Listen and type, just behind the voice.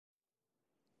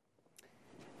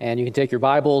And you can take your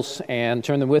Bibles and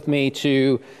turn them with me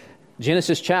to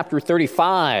Genesis chapter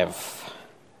 35.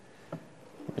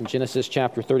 In Genesis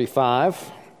chapter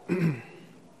 35.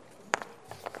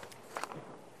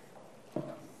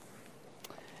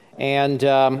 And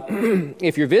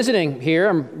if you're visiting here,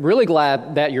 I'm really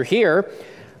glad that you're here.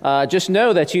 Just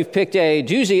know that you've picked a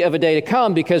doozy of a day to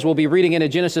come, because we'll be reading into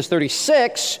Genesis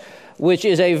 36, which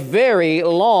is a very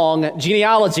long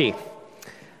genealogy.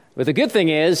 But the good thing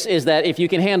is that if you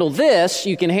can handle this,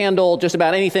 you can handle just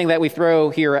about anything that we throw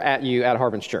here at you at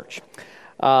Harbin's Church.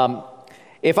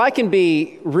 If I can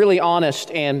be really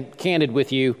honest and candid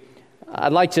with you,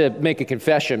 I'd like to make a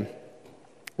confession,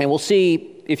 and we'll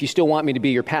see if you still want me to be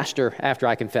your pastor after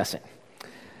I confess it.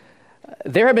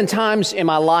 There have been times in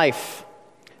my life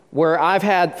where I've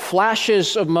had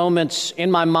flashes of moments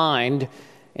in my mind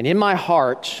and in my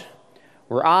heart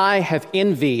where I have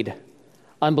envied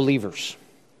unbelievers.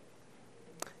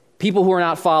 People who are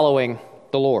not following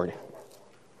the Lord.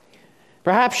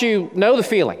 Perhaps you know the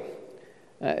feeling.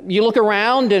 You look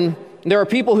around and there are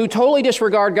people who totally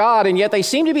disregard God, and yet they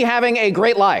seem to be having a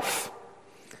great life.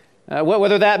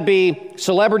 Whether that be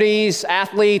celebrities,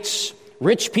 athletes,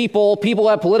 rich people, people who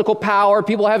have political power,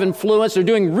 people who have influence, they're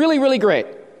doing really, really great.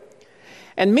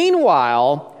 And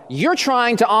meanwhile, you're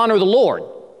trying to honor the Lord,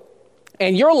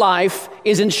 and your life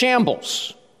is in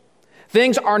shambles.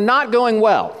 Things are not going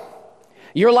well.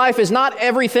 Your life is not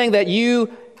everything that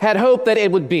you had hoped that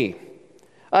it would be.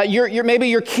 Maybe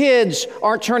your kids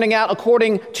aren't turning out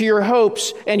according to your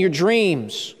hopes and your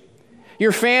dreams.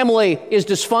 Your family is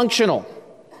dysfunctional.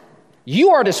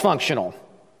 You are dysfunctional.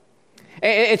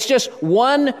 It's just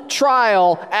one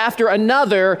trial after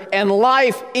another, and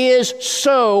life is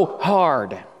so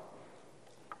hard.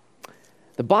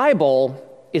 The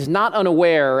Bible is not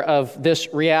unaware of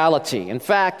this reality. In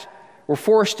fact, we're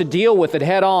forced to deal with it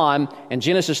head on in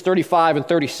Genesis 35 and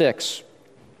 36.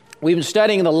 We've been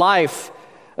studying the life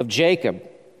of Jacob.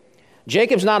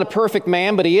 Jacob's not a perfect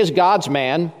man, but he is God's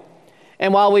man.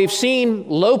 And while we've seen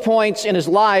low points in his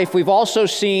life, we've also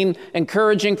seen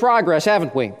encouraging progress,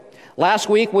 haven't we? Last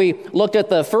week, we looked at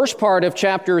the first part of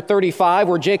chapter 35,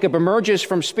 where Jacob emerges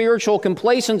from spiritual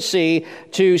complacency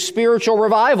to spiritual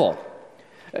revival.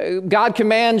 God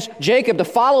commands Jacob to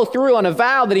follow through on a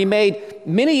vow that he made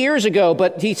many years ago,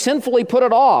 but he sinfully put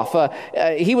it off.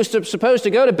 He was supposed to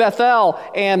go to Bethel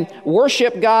and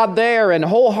worship God there and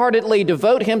wholeheartedly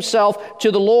devote himself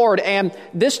to the Lord. And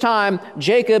this time,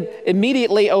 Jacob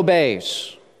immediately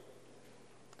obeys.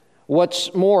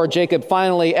 What's more, Jacob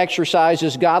finally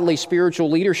exercises godly spiritual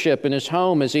leadership in his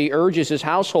home as he urges his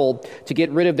household to get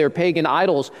rid of their pagan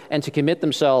idols and to commit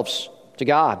themselves to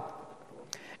God.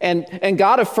 And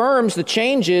God affirms the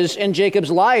changes in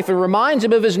Jacob's life and reminds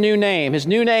him of his new name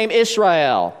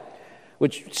Israel,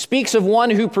 which speaks of one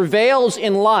who prevails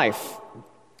in life,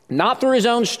 not through his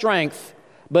own strength,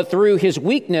 but through his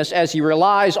weakness as he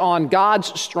relies on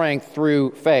God's strength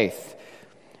through faith.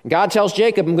 God tells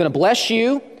Jacob, I'm going to bless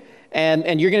you,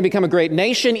 and you're going to become a great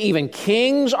nation. Even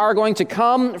kings are going to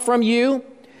come from you.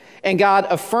 And God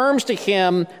affirms to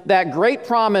him that great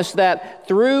promise that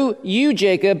through you,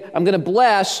 Jacob, I'm going to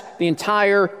bless the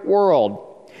entire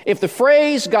world. If the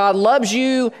phrase, God loves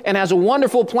you and has a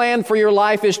wonderful plan for your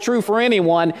life, is true for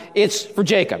anyone, it's for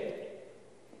Jacob.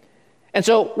 And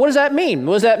so what does that mean?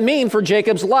 What does that mean for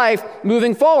Jacob's life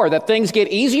moving forward? That things get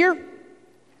easier?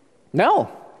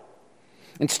 No.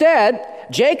 Instead,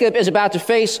 Jacob is about to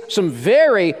face some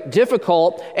very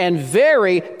difficult and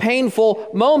very painful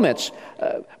moments.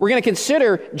 We're going to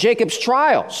consider Jacob's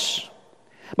trials.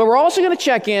 But we're also going to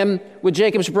check in with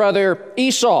Jacob's brother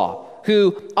Esau,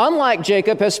 who, unlike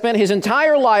Jacob, has spent his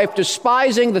entire life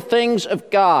despising the things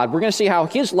of God. We're going to see how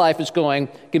his life is going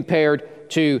compared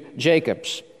to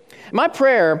Jacob's. My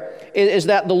prayer is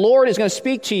that the Lord is going to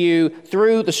speak to you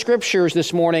through the Scriptures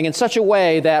this morning in such a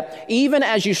way that even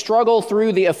as you struggle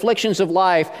through the afflictions of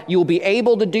life, you will be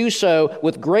able to do so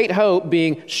with great hope,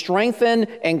 being strengthened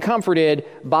and comforted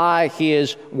by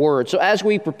His Word. So as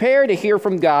we prepare to hear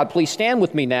from God, please stand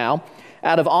with me now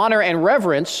out of honor and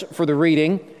reverence for the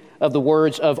reading of the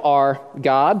words of our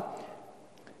God.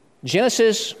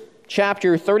 Genesis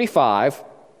chapter 35,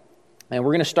 and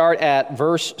we're going to start at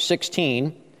verse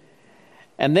 16.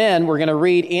 And then we're going to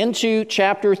read into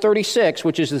chapter 36,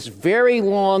 which is this very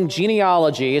long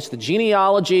genealogy. It's the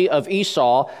genealogy of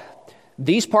Esau.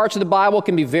 These parts of the Bible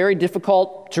can be very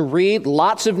difficult to read,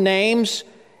 lots of names.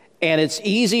 And it's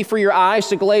easy for your eyes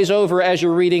to glaze over as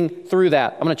you're reading through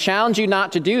that. I'm going to challenge you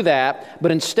not to do that,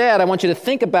 but instead I want you to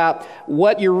think about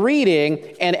what you're reading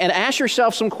and ask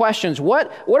yourself some questions.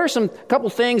 What are some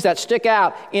couple things that stick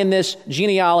out in this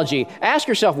genealogy? Ask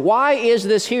yourself, why is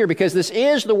this here? Because this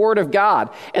is the Word of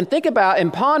God. And think about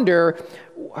and ponder,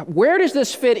 where does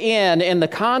this fit in the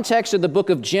context of the book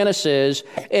of Genesis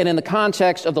and in the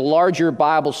context of the larger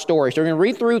Bible story? So we're going to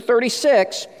read through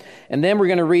 36, and then we're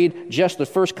going to read just the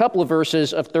first couple of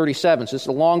verses of 37. So it's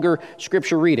a longer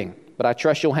scripture reading, but I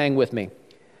trust you'll hang with me.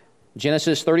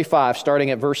 Genesis 35, starting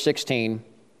at verse 16.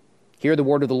 Hear the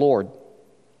word of the Lord.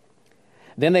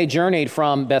 Then they journeyed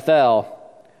from Bethel.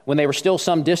 When they were still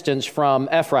some distance from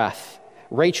Ephrath,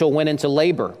 Rachel went into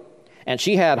labor, and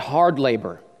she had hard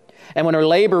labor. And when her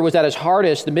labor was at its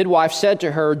hardest, the midwife said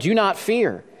to her, "Do not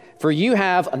fear, for you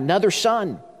have another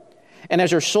son." And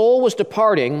as her soul was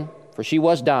departing, for she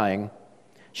was dying,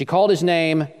 she called his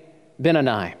name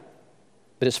Benoni,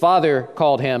 but his father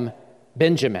called him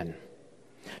Benjamin.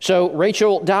 So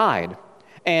Rachel died,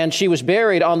 and she was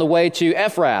buried on the way to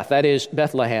Ephrath, that is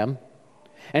Bethlehem.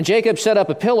 And Jacob set up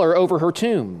a pillar over her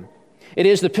tomb. It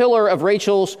is the pillar of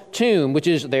Rachel's tomb, which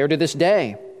is there to this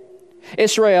day.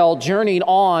 Israel journeyed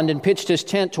on and pitched his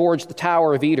tent towards the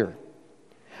Tower of Eder.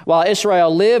 While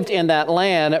Israel lived in that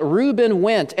land, Reuben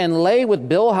went and lay with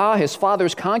Bilhah, his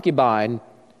father's concubine,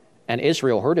 and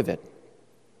Israel heard of it.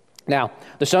 Now,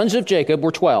 the sons of Jacob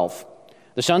were 12.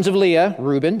 The sons of Leah,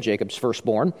 Reuben, Jacob's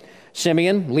firstborn,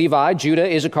 Simeon, Levi,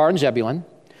 Judah, Issachar, and Zebulun.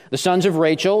 The sons of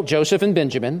Rachel, Joseph and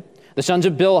Benjamin. The sons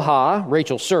of Bilhah,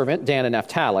 Rachel's servant, Dan and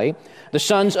Naphtali. The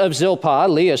sons of Zilpah,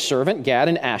 Leah's servant, Gad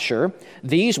and Asher.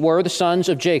 These were the sons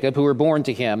of Jacob who were born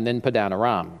to him in Padan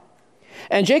Aram.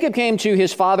 And Jacob came to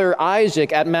his father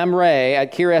Isaac at Mamre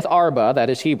at Kiriath Arba, that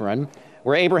is Hebron,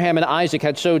 where Abraham and Isaac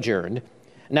had sojourned.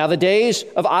 Now the days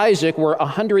of Isaac were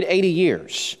 180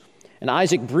 years. And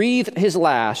Isaac breathed his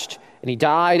last, and he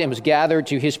died and was gathered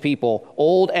to his people,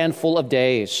 old and full of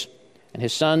days. And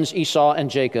his sons Esau and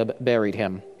Jacob buried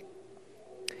him.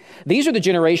 These are the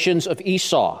generations of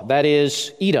Esau, that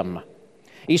is, Edom.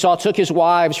 Esau took his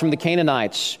wives from the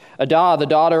Canaanites, Adah, the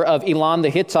daughter of Elon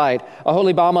the Hittite,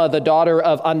 Aholibamah, the daughter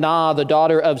of Anah, the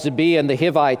daughter of Zebeon the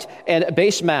Hivite, and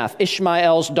Basemath,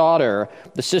 Ishmael's daughter,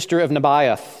 the sister of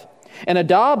Nebaioth. And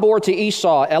Adah bore to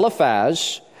Esau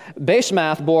Eliphaz,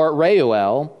 Basemath bore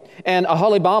Reuel, and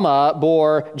Aholibamah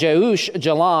bore Jeush,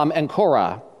 Jalam, and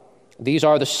Korah. These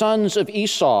are the sons of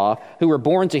Esau who were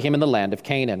born to him in the land of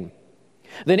Canaan.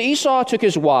 Then Esau took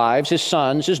his wives, his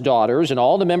sons, his daughters, and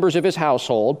all the members of his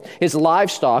household, his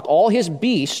livestock, all his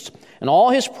beasts, and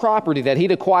all his property that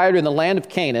he'd acquired in the land of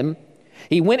Canaan.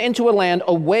 He went into a land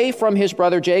away from his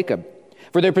brother Jacob,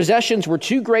 for their possessions were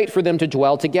too great for them to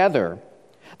dwell together.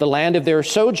 The land of their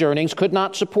sojournings could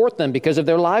not support them because of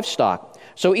their livestock.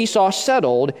 So Esau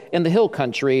settled in the hill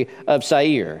country of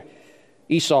Seir.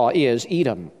 Esau is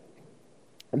Edom.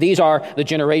 These are the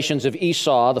generations of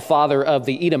Esau, the father of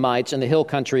the Edomites in the hill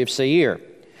country of Seir.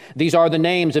 These are the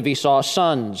names of Esau's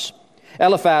sons: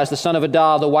 Eliphaz, the son of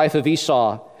Adah, the wife of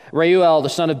Esau; Reuel, the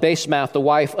son of Basemath, the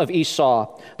wife of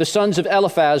Esau. The sons of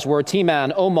Eliphaz were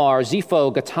Teman, Omar,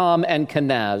 Zepho, Gatam, and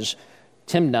Kenaz.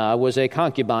 Timnah was a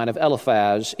concubine of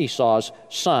Eliphaz, Esau's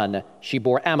son. She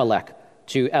bore Amalek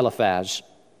to Eliphaz.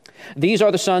 These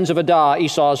are the sons of Adah,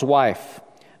 Esau's wife.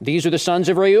 These are the sons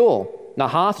of Reuel: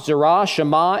 Nahath, Zerah,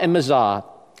 Shema, and Mazah.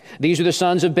 These are the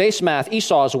sons of Basemath,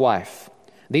 Esau's wife.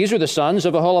 These are the sons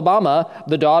of Aholibamah,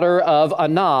 the daughter of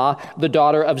Anah, the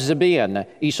daughter of Zebeon,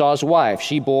 Esau's wife.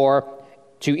 She bore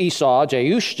to Esau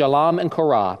Jeush, Jalam, and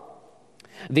Korah.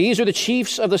 These are the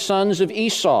chiefs of the sons of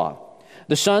Esau.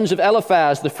 The sons of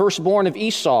Eliphaz, the firstborn of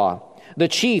Esau. The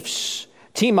chiefs: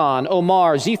 Teman,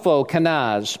 Omar, Zepho,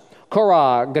 Kenaz,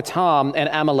 Korah, Gatam, and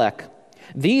Amalek.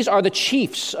 These are the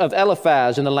chiefs of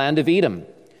Eliphaz in the land of Edom.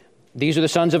 These are the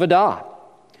sons of Adah.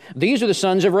 These are the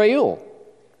sons of Reuel,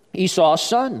 Esau's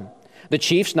son. The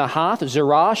chiefs: Nahath,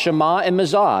 Zerah, Shema, and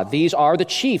Mazah. These are the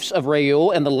chiefs of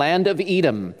Reuel in the land of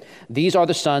Edom. These are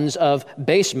the sons of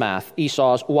Basemath,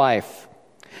 Esau's wife.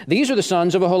 These are the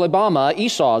sons of Aholibamah,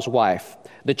 Esau's wife.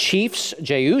 The chiefs: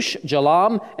 Jeush,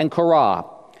 Jalam, and Korah.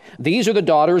 These are the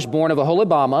daughters born of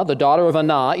Aholibamah, the daughter of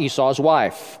Anah, Esau's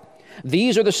wife.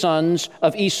 These are the sons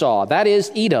of Esau, that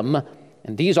is Edom,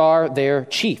 and these are their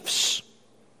chiefs.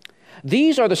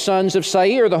 These are the sons of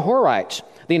Seir the Horite,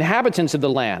 the inhabitants of the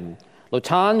land: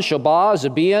 Lotan, Shobah,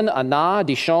 Zebeon, Anah,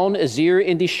 Dishon, Ezer,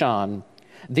 and Dishan.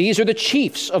 These are the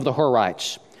chiefs of the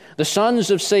Horites, the sons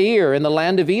of Seir in the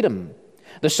land of Edom.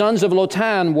 The sons of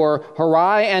Lotan were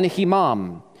Horai and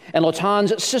Hemam, and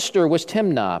Lotan's sister was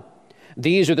Timnah.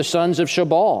 These are the sons of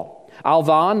Shobal: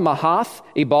 Alvan, Mahath,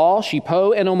 Ebal,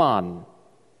 Shepho, and Oman.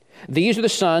 These are the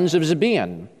sons of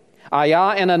Zibeon,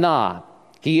 Ayah and Anah.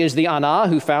 He is the Anah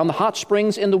who found the hot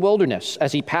springs in the wilderness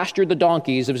as he pastured the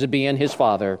donkeys of Zibeon his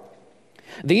father.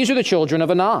 These are the children of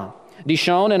Anah,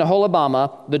 Dishon and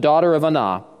Aholibamah, the daughter of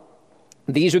Anah.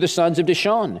 These are the sons of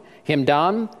Dishon,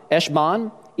 Himdan,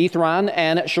 Eshban, Ithran,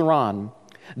 and Sharan.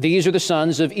 These are the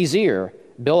sons of Ezir,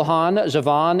 Bilhan,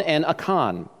 Zavan, and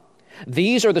Akan.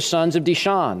 These are the sons of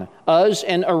Dishan, Uz,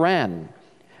 and Aran.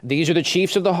 These are the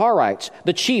chiefs of the Harites,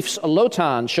 the chiefs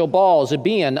Lotan, Shobal,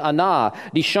 Zibeon, Anah,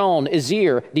 Dishon,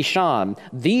 Ezir, Dishan.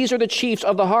 These are the chiefs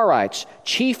of the Harites,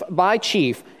 chief by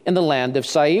chief in the land of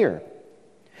Seir.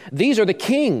 These are the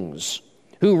kings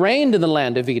who reigned in the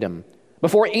land of Edom,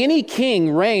 before any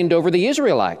king reigned over the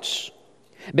Israelites.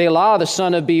 Bela, the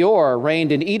son of Beor,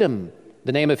 reigned in Edom.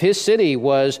 The name of his city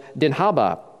was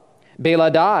Dinhabah.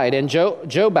 Bela died, and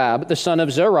Jobab, the son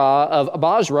of Zerah of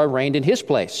Basra, reigned in his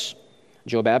place.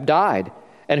 Jobab died,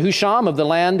 and Husham of the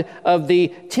land of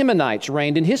the Timonites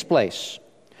reigned in his place.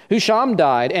 Husham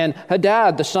died, and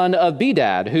Hadad, the son of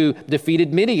Bedad, who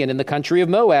defeated Midian in the country of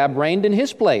Moab, reigned in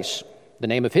his place, the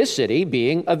name of his city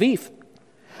being Avith.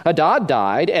 Hadad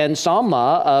died, and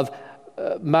Samlah of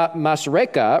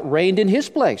Masrekah reigned in his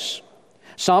place.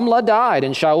 Samlah died,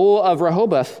 and Shaul of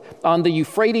Rehoboth on the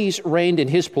Euphrates reigned in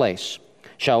his place.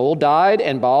 Shaul died,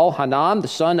 and Baal-Hanan, the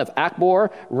son of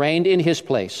Akbor, reigned in his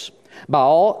place.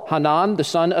 Baal-Hanan, the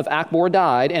son of Akbor,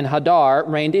 died, and Hadar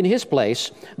reigned in his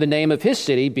place, the name of his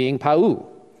city being Pau.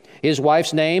 His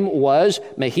wife's name was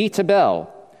Mehetabel,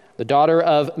 the daughter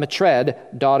of Matred,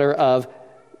 daughter of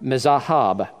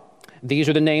Mezahab. These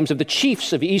are the names of the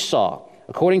chiefs of Esau,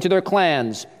 according to their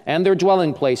clans and their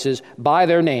dwelling places by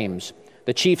their names.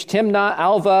 The chiefs Timnah,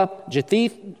 Alva,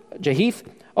 Jahith,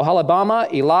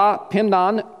 Oholibamah, Elah,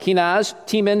 Pimnan, Kenaz,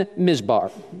 Teman,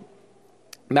 Mizbar,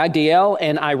 Magdiel,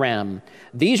 and Iram.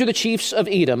 These are the chiefs of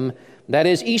Edom, that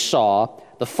is Esau,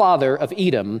 the father of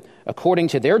Edom, according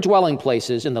to their dwelling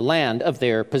places in the land of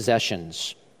their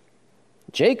possessions.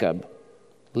 Jacob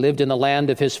lived in the land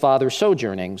of his father's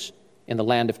sojournings, in the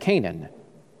land of Canaan.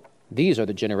 These are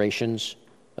the generations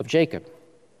of Jacob.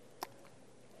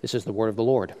 This is the word of the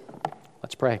Lord.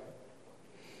 Let's pray.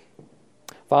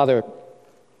 Father,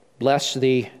 bless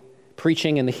the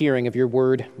preaching and the hearing of your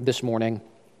word this morning.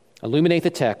 Illuminate the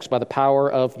text by the power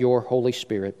of your Holy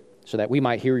Spirit so that we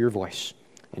might hear your voice.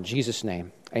 In Jesus'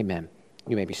 name, amen.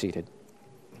 You may be seated.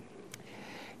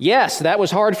 Yes, that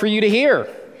was hard for you to hear.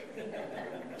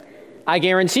 I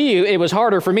guarantee you it was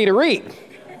harder for me to read.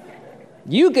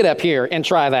 You get up here and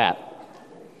try that.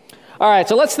 All right,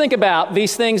 so let's think about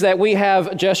these things that we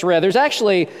have just read. There's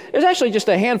actually just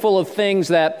a handful of things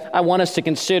that I want us to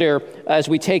consider as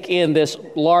we take in this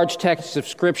large text of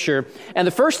Scripture. And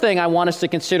the first thing I want us to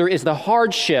consider is the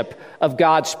hardship of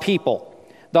God's people.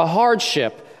 The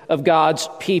hardship of God's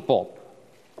people.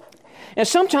 And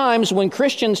sometimes when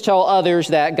Christians tell others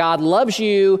that God loves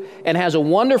you and has a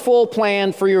wonderful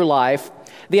plan for your life,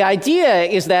 the idea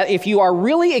is that if you are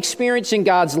really experiencing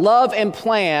God's love and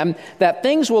plan, that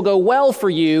things will go well for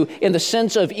you in the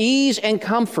sense of ease and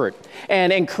comfort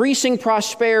and increasing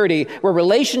prosperity, where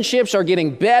relationships are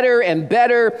getting better and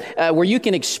better, where you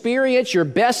can experience your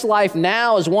best life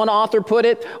now, as one author put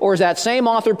it, or as that same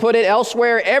author put it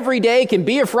elsewhere, every day can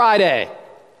be a Friday.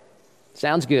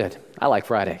 Sounds good. I like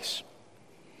Fridays.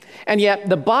 And yet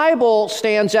the Bible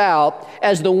stands out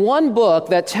as the one book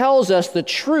that tells us the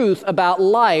truth about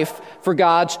life for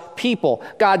God's people.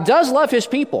 God does love his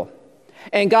people,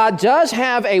 and God does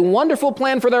have a wonderful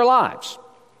plan for their lives.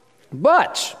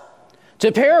 But,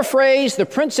 to paraphrase the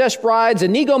Princess Bride's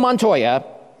Inigo Montoya,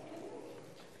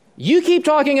 you keep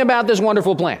talking about this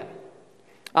wonderful plan.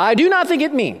 I do not think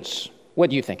it means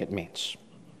what you think it means.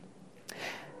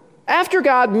 After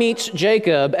God meets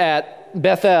Jacob at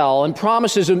Bethel and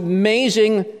promises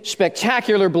amazing,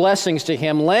 spectacular blessings to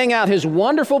him, laying out his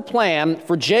wonderful plan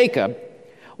for Jacob,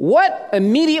 what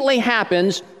immediately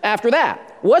happens after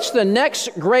that? What's the next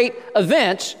great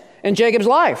event in Jacob's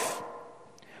life?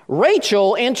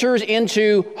 Rachel enters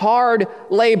into hard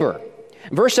labor.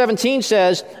 Verse 17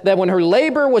 says that when her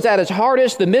labor was at its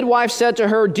hardest, the midwife said to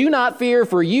her, "Do not fear,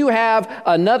 for you have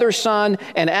another son."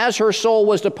 And as her soul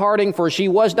was departing, for she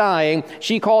was dying,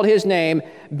 she called his name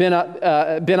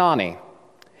Ben-Ani.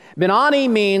 Ben-Ani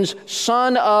means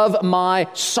son of my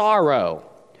sorrow.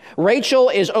 Rachel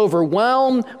is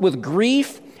overwhelmed with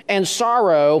grief and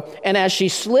sorrow, and as she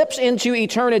slips into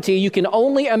eternity, you can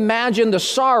only imagine the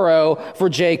sorrow for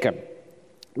Jacob.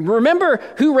 Remember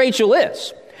who Rachel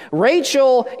is.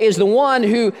 Rachel is the one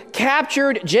who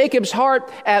captured Jacob's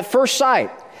heart at first sight.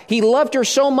 He loved her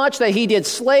so much that he did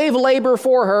slave labor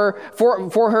for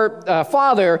her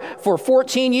father for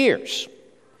 14 years.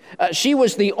 She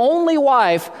was the only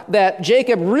wife that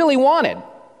Jacob really wanted,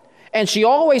 and she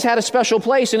always had a special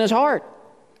place in his heart.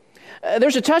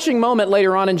 There's a touching moment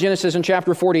later on in Genesis in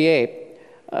chapter 48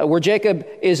 where Jacob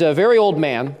is a very old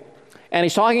man, and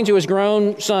he's talking to his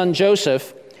grown son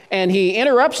Joseph, and he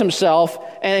interrupts himself,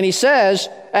 and he says,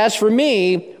 "As for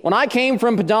me, when I came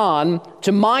from Padan,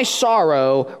 to my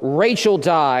sorrow, Rachel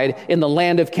died in the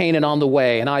land of Canaan on the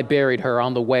way, and I buried her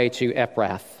on the way to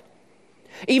Ephrath."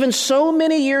 Even so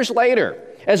many years later,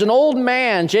 as an old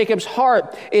man, Jacob's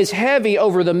heart is heavy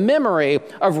over the memory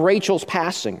of Rachel's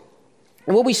passing.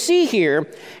 And what we see here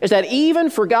is that even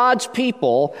for God's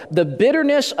people, the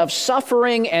bitterness of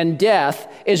suffering and death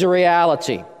is a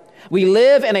reality. We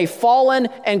live in a fallen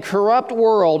and corrupt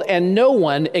world, and no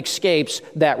one escapes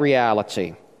that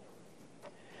reality.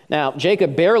 Now,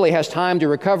 Jacob barely has time to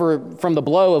recover from the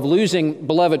blow of losing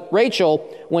beloved Rachel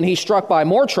when he's struck by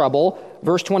more trouble.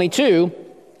 Verse 22,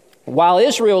 while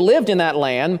Israel lived in that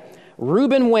land,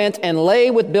 Reuben went and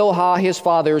lay with Bilhah, his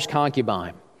father's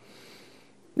concubine.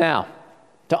 Now,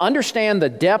 to understand the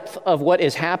depth of what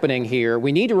is happening here,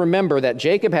 we need to remember that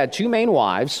Jacob had two main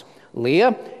wives,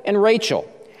 Leah and Rachel.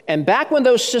 And back when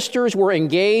those sisters were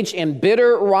engaged in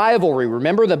bitter rivalry,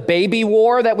 remember the baby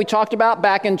war that we talked about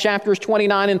back in chapters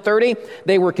 29 and 30?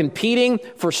 They were competing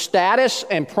for status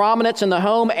and prominence in the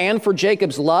home and for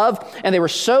Jacob's love. And they were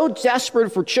so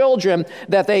desperate for children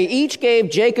that they each gave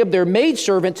Jacob their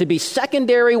maidservant to be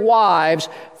secondary wives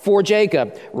for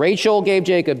Jacob. Rachel gave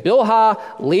Jacob Bilhah,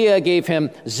 Leah gave him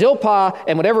Zilpah,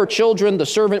 and whatever children the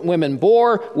servant women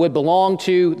bore would belong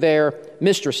to their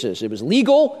mistresses. It was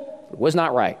legal. It was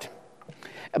not right.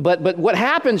 But what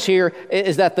happens here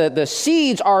is that the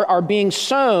seeds are being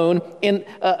sown in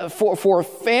for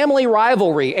family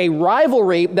rivalry, a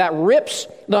rivalry that rips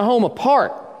the home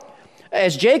apart.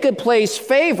 As Jacob plays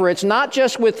favorites, not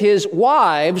just with his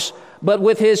wives, but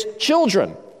with his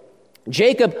children.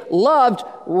 Jacob loved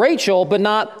Rachel, but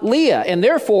not Leah, and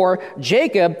therefore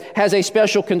Jacob has a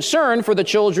special concern for the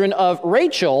children of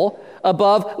Rachel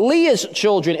above Leah's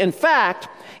children. In fact,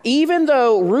 even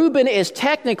though Reuben is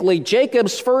technically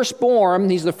Jacob's firstborn,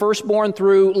 he's the firstborn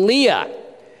through Leah.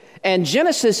 And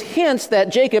Genesis hints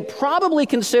that Jacob probably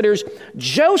considers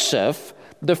Joseph,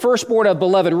 the firstborn of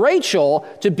beloved Rachel,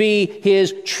 to be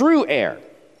his true heir.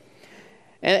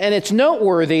 And it's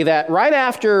noteworthy that right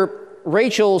after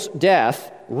Rachel's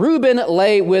death, Reuben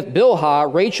lay with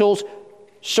Bilhah, Rachel's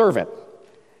servant.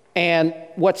 And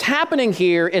what's happening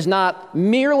here is not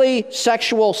merely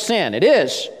sexual sin. It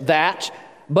is that,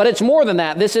 but it's more than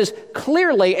that. This is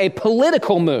clearly a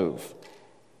political move.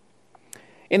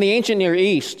 In the ancient Near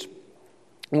East,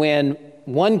 when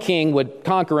one king would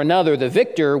conquer another, the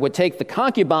victor would take the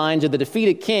concubines of the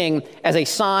defeated king as a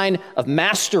sign of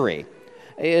mastery.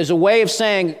 It is a way of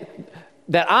saying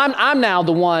that I'm now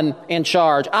the one in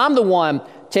charge. I'm the one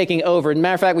taking over. As a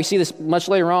matter of fact, we see this much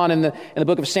later on in the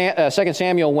book of 2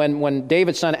 Samuel when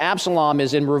David's son Absalom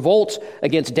is in revolt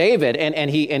against David, and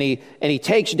he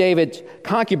takes David's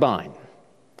concubine.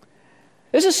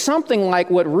 This is something like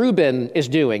what Reuben is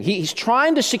doing. He's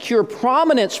trying to secure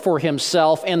prominence for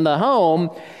himself in the home,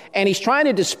 and he's trying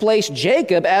to displace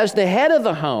Jacob as the head of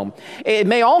the home. It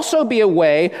may also be a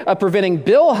way of preventing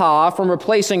Bilhah from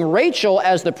replacing Rachel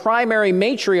as the primary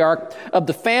matriarch of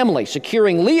the family,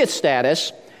 securing Leah's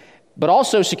status, but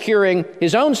also securing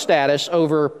his own status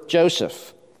over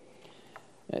Joseph.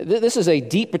 This is a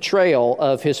deep betrayal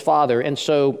of his father, and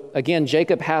so, again,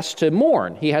 Jacob has to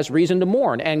mourn. He has reason to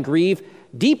mourn and grieve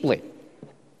deeply.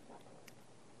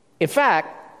 In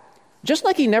fact, just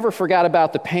like he never forgot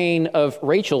about the pain of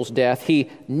Rachel's death, he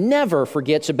never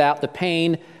forgets about the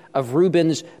pain of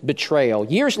Reuben's betrayal.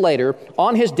 Years later,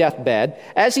 on his deathbed,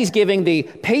 as he's giving the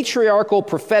patriarchal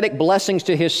prophetic blessings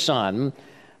to his son,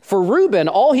 for Reuben,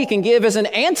 all he can give is an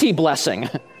anti-blessing.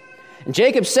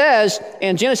 Jacob says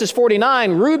in Genesis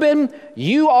 49, Reuben,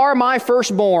 you are my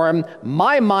firstborn,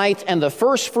 my might, and the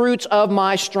firstfruits of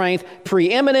my strength,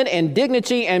 preeminent in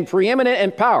dignity and preeminent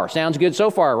in power. Sounds good so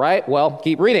far, right? Well,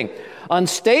 keep reading.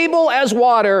 Unstable as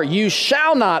water, you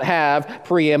shall not have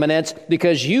preeminence,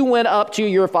 because you went up to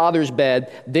your father's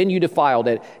bed, then you defiled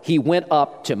it. He went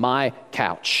up to my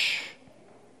couch.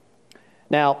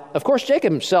 Now, of course,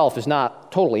 Jacob himself is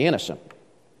not totally innocent.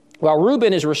 While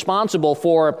Reuben is responsible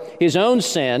for his own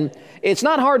sin, it's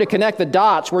not hard to connect the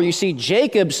dots where you see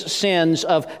Jacob's sins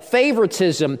of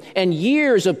favoritism and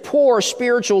years of poor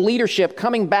spiritual leadership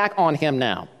coming back on him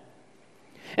now.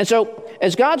 And so,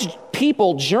 as God's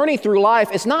people journey through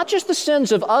life, it's not just the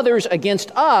sins of others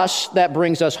against us that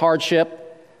brings us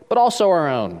hardship, but also our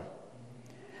own.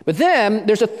 But then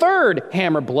there's a third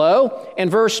hammer blow. In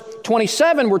verse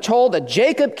 27, we're told that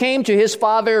Jacob came to his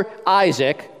father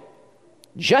Isaac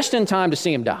just in time to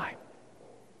see him die.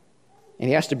 And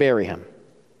he has to bury him.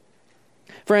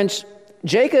 Friends,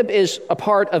 Jacob is a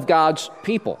part of God's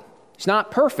people. He's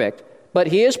not perfect, but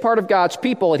he is part of God's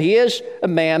people, and he is a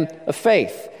man of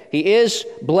faith. He is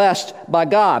blessed by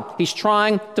God. He's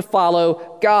trying to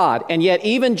follow God. And yet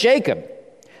even Jacob,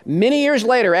 many years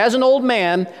later, as an old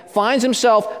man, finds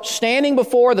himself standing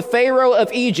before the Pharaoh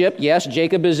of Egypt. Yes,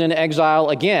 Jacob is in exile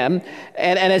again.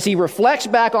 And as he reflects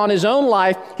back on his own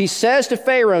life, he says to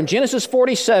Pharaoh in Genesis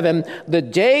 47, "The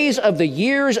days of the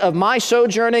years of my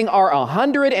sojourning are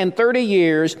 130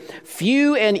 years.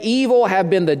 Few and evil have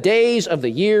been the days of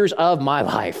the years of my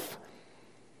life."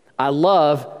 I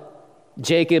love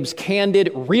Jacob's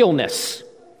candid realness.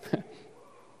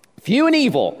 Few and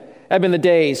evil have been the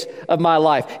days of my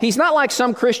life. He's not like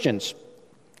some Christians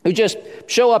who just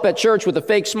show up at church with a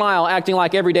fake smile, acting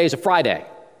like every day is a Friday.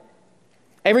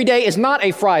 Every day is not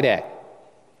a Friday.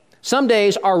 Some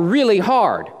days are really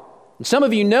hard. And some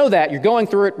of you know that. You're going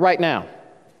through it right now.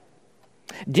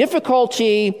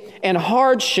 Difficulty and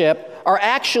hardship are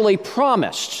actually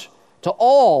promised to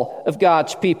all of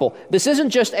God's people. This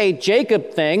isn't just a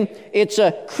Jacob thing, it's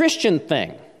a Christian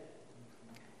thing.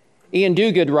 Ian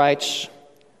Duguid writes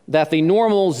that the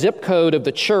normal zip code of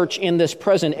the church in this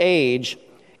present age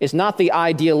is not the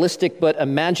idealistic but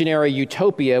imaginary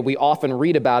utopia we often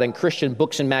read about in Christian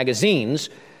books and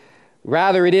magazines.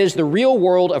 Rather, it is the real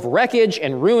world of wreckage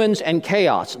and ruins and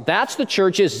chaos. That's the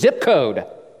church's zip code.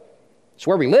 It's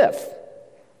where we live.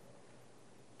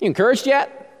 You encouraged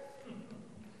yet?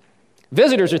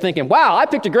 Visitors are thinking, wow, I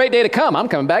picked a great day to come. I'm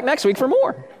coming back next week for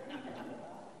more.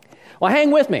 Well,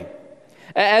 hang with me.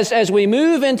 As we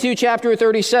move into chapter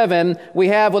 37, we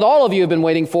have what all of you have been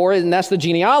waiting for, and that's the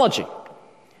genealogy,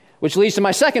 which leads to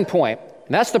my second point,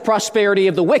 and that's the prosperity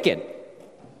of the wicked.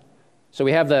 So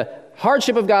we have the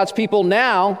hardship of God's people,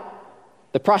 now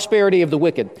the prosperity of the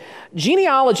wicked.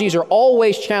 Genealogies are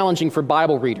always challenging for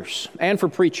Bible readers and for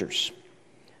preachers.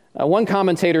 One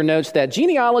commentator notes that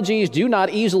genealogies do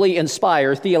not easily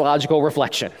inspire theological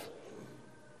reflection.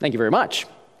 Thank you very much.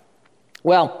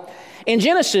 Well, in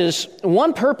Genesis,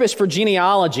 one purpose for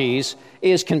genealogies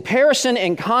is comparison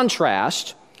and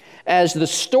contrast, as the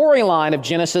storyline of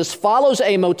Genesis follows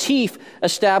a motif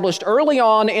established early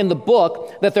on in the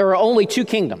book that there are only two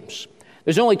kingdoms.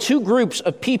 There's only two groups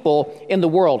of people in the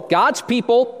world: God's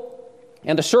people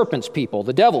and the serpent's people,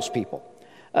 the devil's people.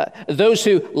 Those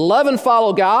who love and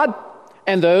follow God,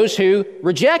 and those who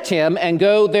reject him and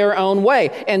go their own way.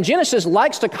 And Genesis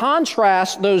likes to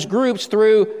contrast those groups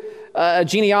through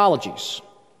genealogies.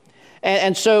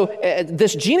 And so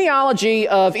this genealogy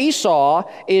of Esau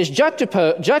is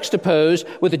juxtaposed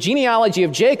with the genealogy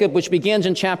of Jacob, which begins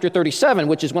in chapter 37,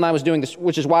 which is why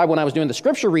when I was doing the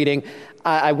scripture reading,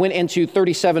 I went into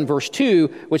 37 verse 2,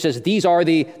 which says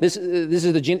this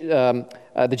is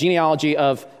the genealogy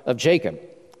of Jacob,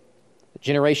 the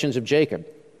generations of Jacob,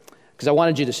 because I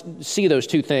wanted you to see those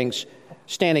two things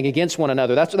standing against one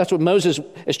another. That's what Moses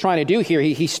is trying to do here.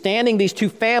 He's standing these two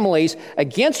families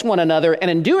against one another,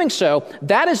 and in doing so,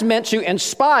 that is meant to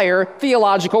inspire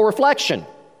theological reflection.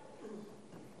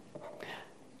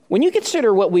 When you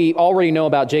consider what we already know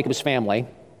about Jacob's family,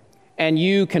 and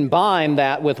you combine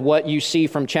that with what you see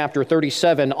from chapter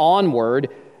 37 onward,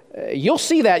 you'll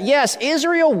see that, yes,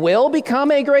 Israel will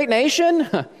become a great nation,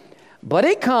 but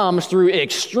it comes through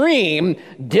extreme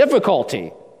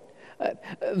difficulty.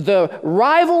 The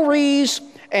rivalries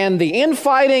and the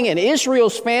infighting in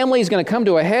Israel's family is going to come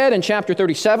to a head in chapter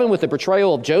 37 with the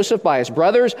betrayal of Joseph by his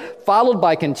brothers, followed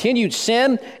by continued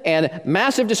sin and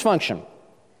massive dysfunction.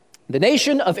 The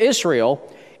nation of Israel,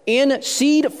 in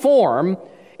seed form,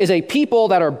 is a people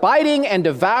that are biting and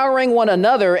devouring one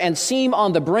another and seem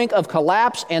on the brink of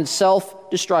collapse and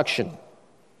self-destruction.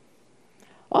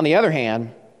 On the other hand,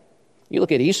 you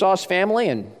look at Esau's family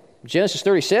in Genesis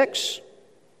 36,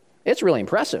 it's really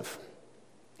impressive.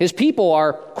 His people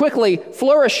are quickly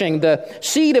flourishing. The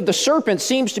seed of the serpent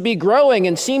seems to be growing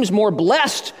and seems more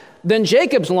blessed than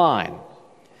Jacob's line.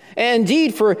 And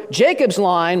indeed, for Jacob's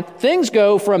line, things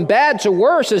go from bad to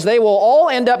worse, as they will all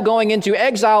end up going into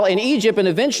exile in Egypt, and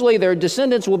eventually their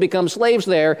descendants will become slaves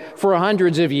there for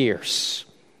hundreds of years.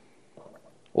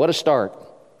 What a start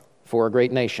for a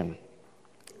great nation.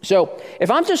 So,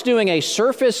 if I'm just doing a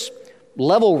surface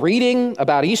level reading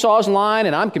about Esau's line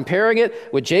and I'm comparing it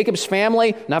with Jacob's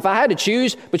family, now if I had to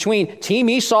choose between Team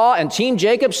Esau and Team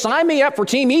Jacob, sign me up for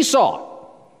Team Esau,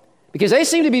 because they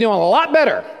seem to be doing a lot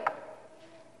better.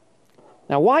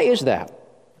 Now, why is that?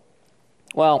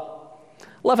 Well,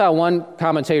 Love how one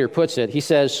commentator puts it. He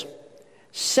says,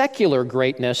 secular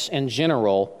greatness in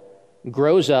general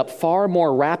grows up far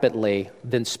more rapidly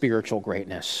than spiritual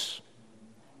greatness.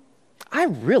 I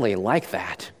really like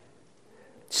that.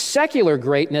 Secular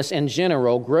greatness in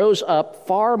general grows up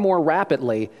far more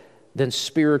rapidly than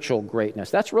spiritual greatness.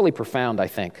 That's really profound, I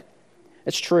think.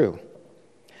 It's true.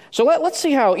 So let's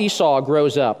see how Esau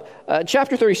grows up.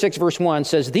 Chapter 36, verse 1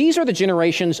 says, "These are the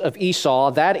generations of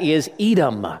Esau, that is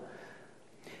Edom."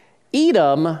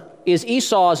 Edom is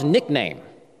Esau's nickname,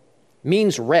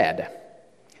 means red.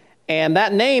 And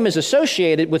that name is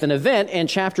associated with an event in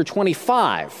chapter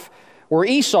 25, where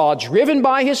Esau, driven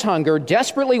by his hunger,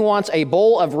 desperately wants a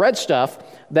bowl of red stuff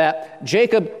that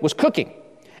Jacob was cooking.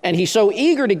 And he's so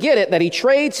eager to get it that he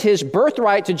trades his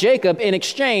birthright to Jacob in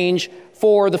exchange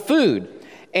for the food.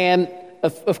 And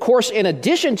of course, in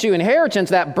addition to inheritance,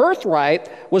 that birthright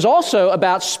was also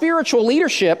about spiritual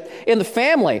leadership in the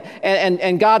family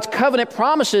and God's covenant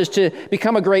promises to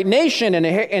become a great nation and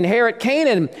inherit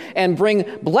Canaan and bring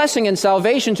blessing and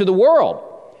salvation to the world.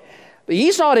 But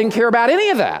Esau didn't care about any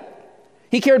of that.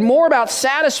 He cared more about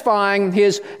satisfying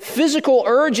his physical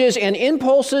urges and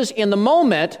impulses in the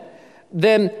moment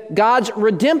than God's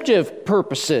redemptive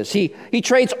purposes. He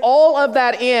trades all of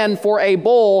that in for a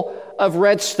bowl of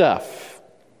red stuff.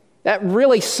 That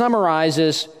really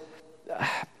summarizes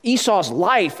Esau's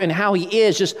life and how he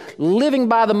is, just living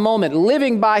by the moment,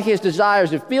 living by his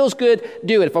desires. If it feels good,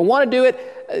 do it. If I want to do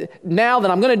it now, then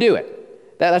I'm going to do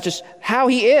it. That's just how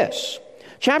he is.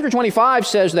 Chapter 25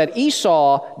 says that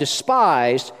Esau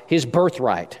despised his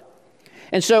birthright.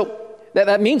 And so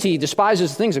that means he despises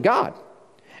the things of God.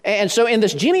 And so in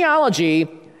this genealogy,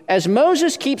 as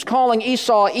Moses keeps calling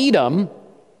Esau Edom,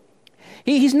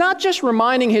 he's not just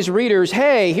reminding his readers,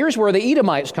 hey, here's where the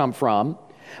Edomites come from,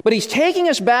 but he's taking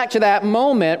us back to that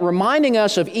moment, reminding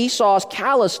us of Esau's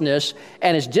callousness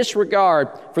and his disregard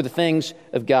for the things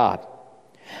of God.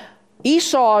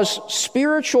 Esau's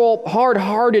spiritual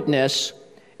hard-heartedness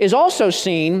is also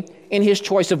seen in his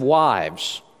choice of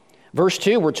wives. Verse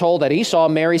 2, we're told that Esau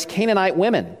marries Canaanite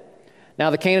women.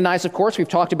 Now, the Canaanites, of course, we've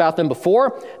talked about them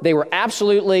before. They were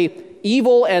absolutely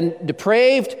evil and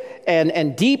depraved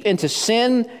and deep into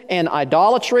sin and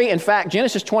idolatry. In fact,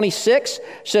 Genesis 26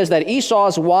 says that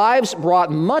Esau's wives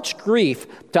brought much grief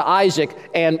to Isaac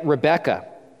and Rebekah.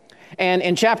 And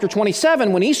in chapter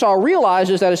 27, when Esau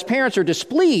realizes that his parents are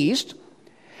displeased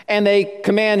and they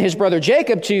command his brother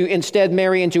Jacob to instead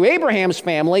marry into Abraham's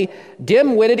family,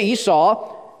 dim-witted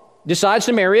Esau decides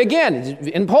to marry again. He's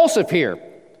impulsive here.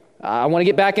 I want to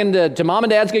get back into mom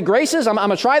and dad's good graces. I'm going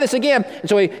to try this again. And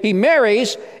so he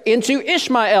marries into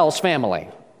Ishmael's family.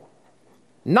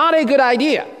 Not a good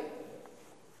idea.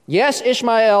 Yes,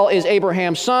 Ishmael is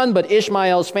Abraham's son, but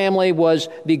Ishmael's family was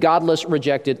the godless,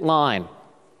 rejected line.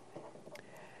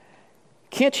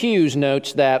 Kent Hughes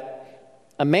notes that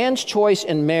a man's choice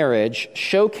in marriage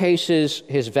showcases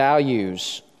his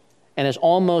values and is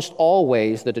almost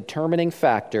always the determining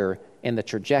factor in the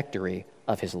trajectory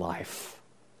of his life.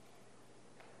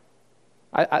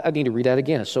 I need to read that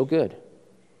again. It's so good.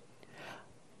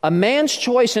 A man's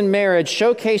choice in marriage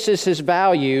showcases his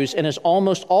values and is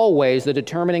almost always the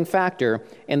determining factor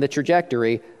in the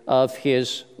trajectory of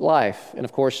his life. And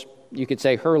of course, you could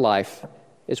say her life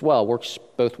as well. Works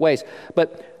both ways.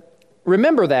 But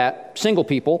remember that, single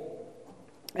people,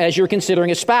 as you're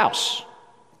considering a spouse.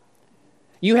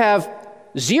 You have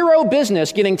zero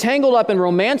business getting tangled up in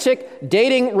romantic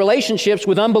dating relationships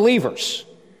with unbelievers.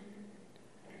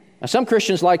 Now, some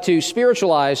Christians like to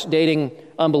spiritualize dating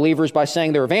unbelievers by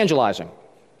saying they're evangelizing.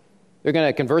 They're going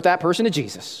to convert that person to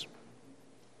Jesus.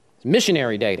 It's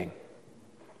missionary dating.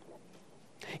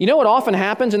 You know what often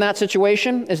happens in that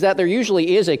situation is that there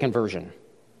usually is a conversion.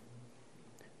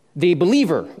 The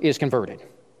believer is converted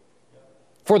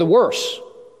for the worse.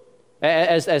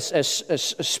 As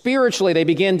spiritually they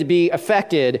begin to be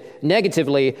affected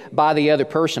negatively by the other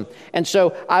person. And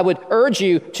so I would urge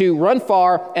you to run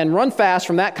far and run fast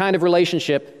from that kind of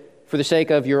relationship for the sake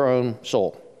of your own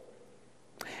soul.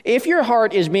 If your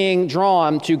heart is being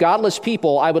drawn to godless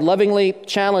people, I would lovingly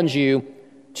challenge you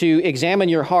to examine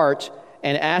your heart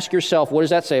and ask yourself, what does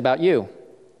that say about you?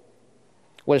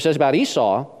 What it says about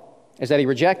Esau is that he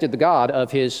rejected the God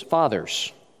of his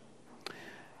fathers.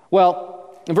 Well,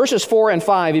 in verses 4 and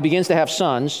 5, he begins to have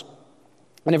sons.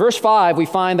 And in verse 5, we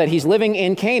find that he's living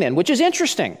in Canaan, which is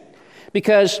interesting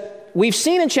because we've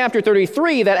seen in chapter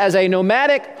 33 that as a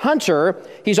nomadic hunter,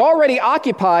 he's already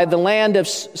occupied the land of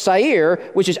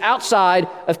Seir, which is outside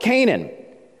of Canaan.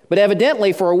 But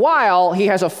evidently, for a while, he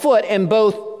has a foot in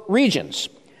both regions.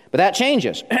 But that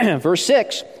changes. Verse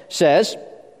 6 says,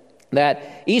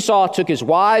 that Esau took his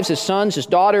wives, his sons, his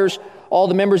daughters, all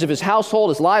the members of his household,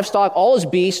 his livestock, all his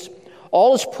beasts,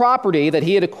 all his property that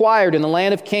he had acquired in the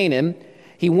land of Canaan.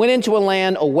 He went into a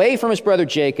land away from his brother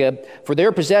Jacob, for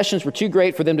their possessions were too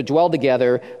great for them to dwell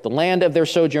together. The land of their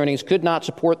sojournings could not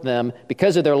support them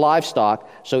because of their livestock.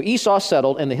 So Esau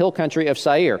settled in the hill country of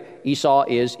Seir. Esau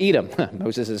is Edom.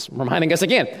 Moses is reminding us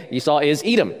again. Esau is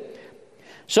Edom.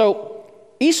 So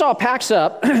Esau packs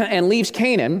up and leaves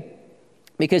Canaan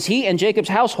because he and Jacob's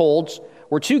households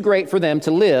were too great for them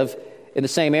to live in the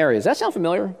same area. Does that sound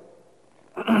familiar?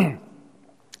 Is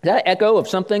that an echo of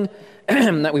something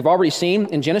that we've already seen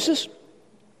in Genesis?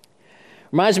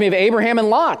 Reminds me of Abraham and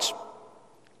Lot,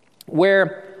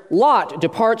 where Lot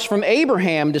departs from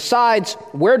Abraham, decides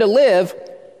where to live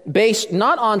based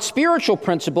not on spiritual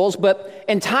principles, but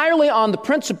entirely on the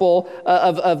principle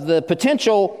of the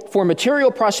potential for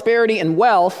material prosperity and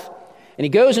wealth. And he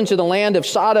goes into the land of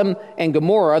Sodom and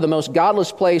Gomorrah, the most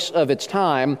godless place of its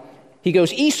time. He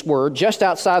goes eastward, just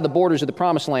outside the borders of the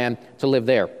Promised Land, to live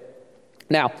there.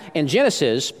 Now, in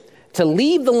Genesis, to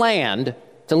leave the land,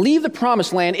 to leave the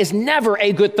Promised Land is never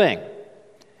a good thing.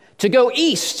 To go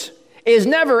east is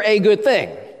never a good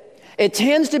thing. It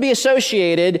tends to be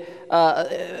associated,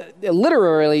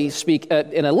 literally speak,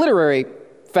 in a literary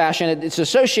fashion, it's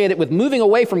associated with moving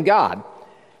away from God,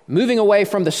 moving away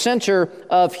from the center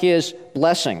of his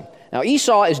blessing. Now,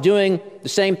 Esau is doing the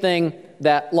same thing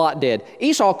that Lot did.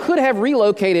 Esau could have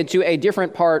relocated to a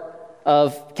different part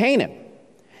of Canaan.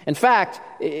 In fact,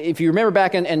 if you remember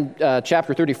back in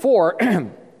chapter 34,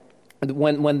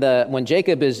 when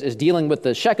Jacob is dealing with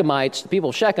the Shechemites, the people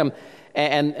of Shechem,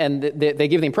 and they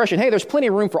give the impression, hey, there's plenty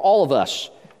of room for all of us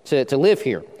to live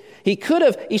here.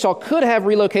 Esau could have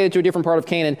relocated to a different part of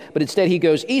Canaan, but instead he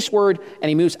goes eastward and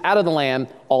he moves out of the land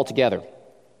altogether.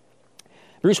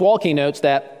 Bruce Waltke notes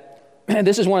that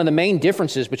this is one of the main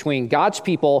differences between God's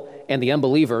people and the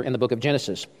unbeliever in the book of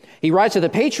Genesis. He writes that the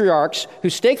patriarchs who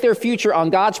stake their future on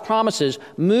God's promises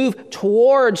move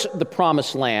towards the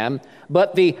promised land,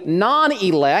 but the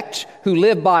non-elect who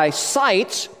live by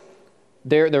sight,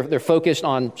 they're focused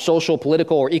on social,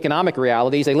 political, or economic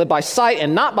realities. They live by sight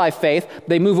and not by faith.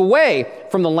 They move away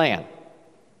from the land.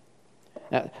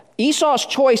 Now, Esau's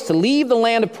choice to leave the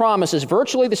land of promise is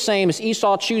virtually the same as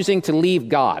Esau choosing to leave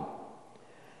God.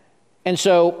 And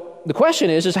so the question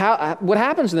is what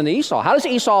happens then to Esau? How does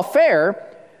Esau fare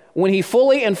when he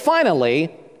fully and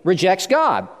finally rejects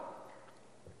God?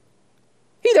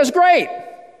 He does great.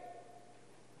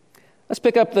 Let's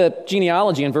pick up the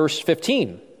genealogy in verse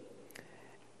 15.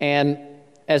 And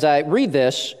as I read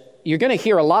this, you're going to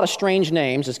hear a lot of strange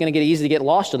names. It's going to get easy to get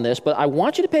lost in this, but I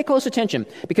want you to pay close attention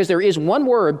because there is one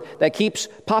word that keeps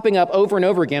popping up over and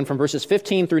over again from verses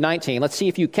 15 through 19. Let's see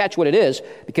if you catch what it is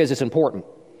because it's important.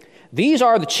 These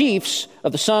are the chiefs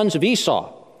of the sons of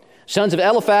Esau, sons of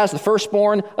Eliphaz, the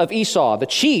firstborn of Esau. The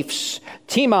chiefs,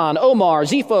 Teman, Omar,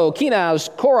 Zepho, Kenaz,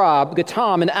 Korah,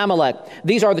 Gatam, and Amalek.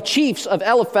 These are the chiefs of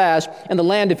Eliphaz in the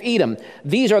land of Edom.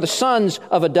 These are the sons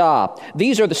of Adah.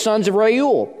 These are the sons of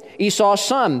Reuel, Esau's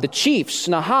son. The chiefs,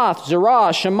 Nahath,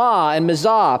 Zerah, Shema, and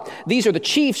Mizah. These are the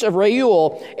chiefs of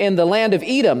Reuel in the land of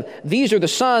Edom. These are the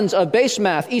sons of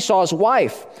Basemath, Esau's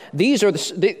wife. These are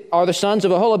the sons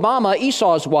of Aholibamah,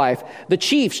 Esau's wife. The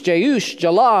chiefs, Jeush,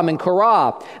 Jalam, and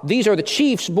Korah. These are the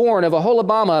chiefs born of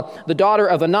Aholibamah, the daughter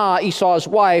of Anah, Esau's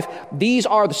wife. These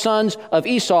are the sons of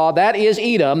Esau, that is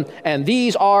Edom, and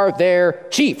these are their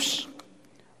chiefs.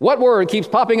 What word keeps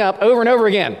popping up over and over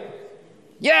again?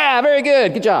 Yeah, very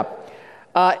good. Good job.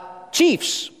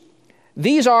 Chiefs.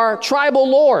 These are tribal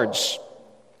lords,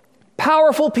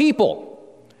 powerful people.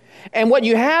 And what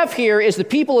you have here is the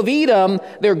people of Edom,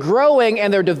 they're growing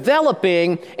and they're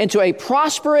developing into a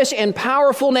prosperous and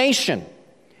powerful nation.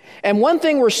 And one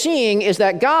thing we're seeing is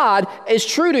that God is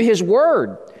true to his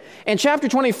word. In chapter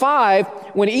 25,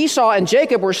 when Esau and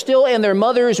Jacob were still in their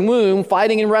mother's womb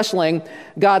fighting and wrestling,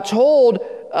 God told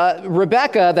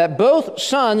Rebekah that both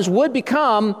sons would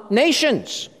become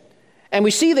nations. And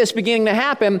we see this beginning to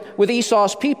happen with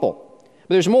Esau's people.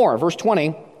 But there's more. Verse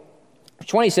 20.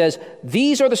 20 says,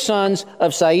 these are the sons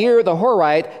of Seir the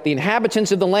Horite, the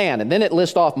inhabitants of the land. And then it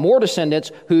lists off more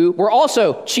descendants who were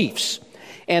also chiefs.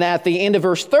 And at the end of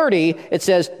verse 30, it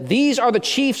says, these are the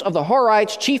chiefs of the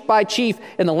Horites, chief by chief,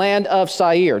 in the land of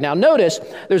Seir. Now notice,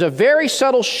 there's a very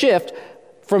subtle shift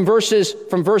from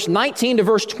verse 19 to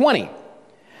verse 20.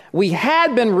 We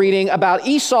had been reading about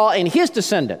Esau and his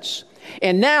descendants.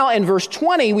 And now in verse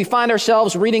 20, we find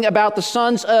ourselves reading about the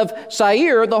sons of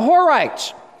Seir the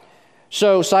Horites.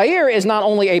 So Seir is not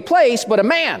only a place, but a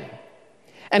man.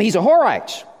 And he's a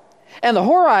Horite. And the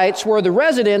Horites were the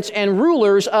residents and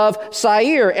rulers of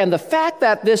Seir. And the fact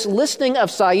that this listing of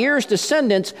Seir's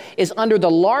descendants is under the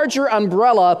larger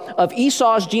umbrella of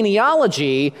Esau's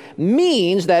genealogy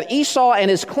means that Esau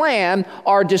and his clan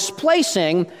are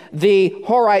displacing the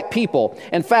Horite people.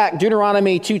 In fact,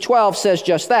 Deuteronomy 2:12 says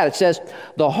just that. It says,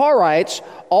 "The Horites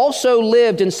also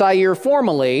lived in Seir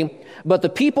formerly, but the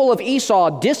people of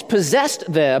Esau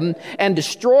dispossessed them and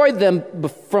destroyed them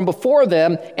from before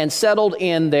them and settled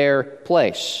in their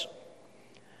place."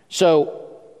 So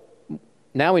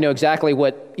now we know exactly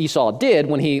what Esau did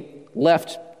when he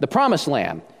left the promised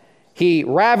land. He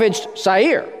ravaged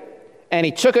Seir and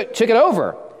he took it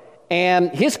over. And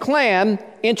his clan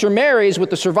intermarries with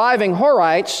the surviving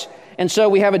Horites. And so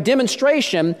we have a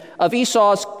demonstration of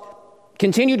Esau's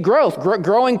continued growth,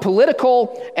 growing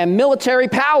political and military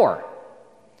power.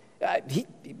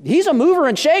 He's a mover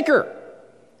and shaker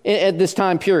at this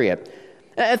time period.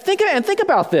 And think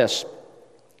about this.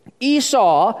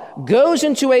 Esau goes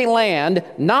into a land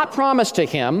not promised to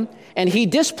him, and he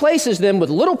displaces them with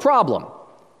little problem.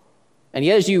 And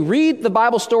yet, as you read the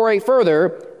Bible story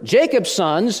further, Jacob's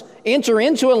sons enter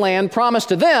into a land promised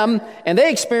to them, and they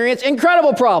experience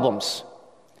incredible problems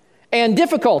and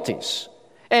difficulties.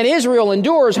 And Israel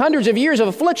endures hundreds of years of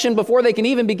affliction before they can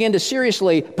even begin to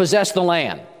seriously possess the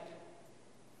land.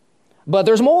 But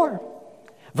there's more.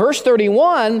 Verse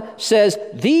 31 says,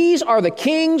 "These are the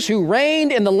kings who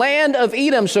reigned in the land of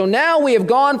Edom." So now we have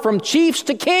gone from chiefs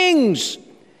to kings.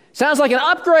 Sounds like an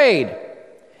upgrade.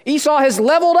 Esau has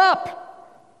leveled up.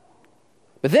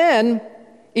 But then,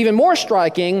 even more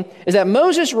striking, is that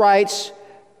Moses writes,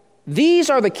 "These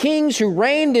are the kings who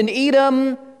reigned in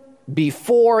Edom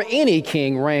before any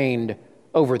king reigned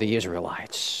over the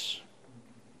Israelites."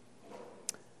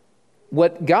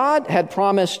 What God had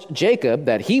promised Jacob,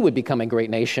 that he would become a great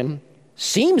nation,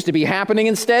 seems to be happening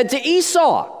instead to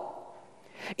Esau.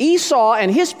 Esau and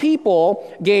his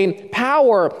people gain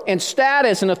power and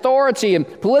status and authority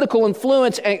and political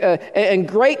influence and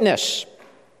greatness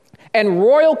and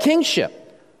royal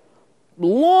kingship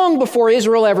long before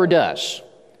Israel ever does.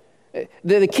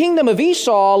 The kingdom of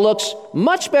Esau looks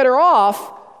much better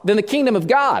off than the kingdom of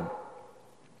God.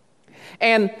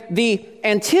 And the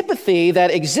antipathy that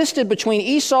existed between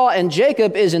Esau and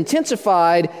Jacob is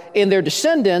intensified in their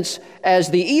descendants as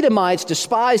the Edomites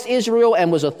despised Israel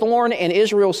and was a thorn in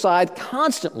Israel's side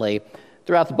constantly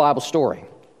throughout the Bible story.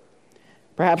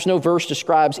 Perhaps no verse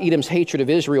describes Edom's hatred of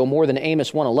Israel more than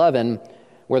Amos 1:11,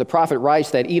 where the prophet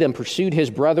writes that Edom pursued his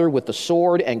brother with the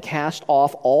sword and cast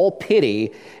off all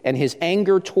pity, and his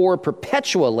anger tore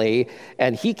perpetually,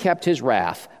 and he kept his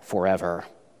wrath forever.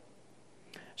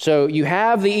 So you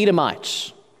have the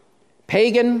Edomites,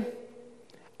 pagan,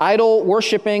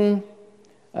 idol-worshiping,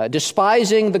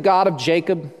 despising the God of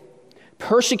Jacob,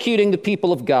 persecuting the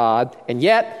people of God, and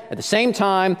yet, at the same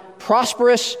time,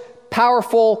 prosperous,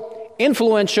 powerful,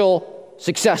 influential,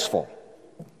 successful.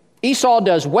 Esau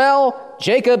does well,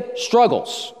 Jacob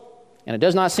struggles, and it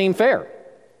does not seem fair.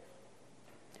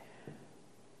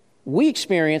 We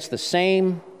experience the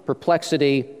same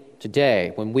perplexity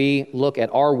today when we look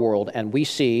at our world and we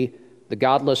see the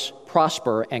godless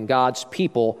prosper and God's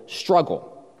people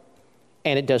struggle,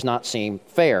 and it does not seem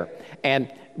fair. And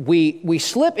we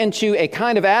slip into a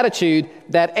kind of attitude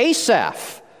that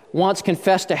Asaph once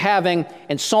confessed to having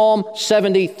in Psalm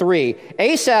 73.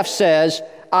 Asaph says,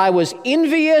 "I was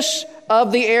envious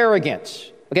of the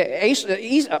arrogant." Okay,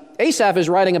 Asaph is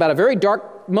writing about a very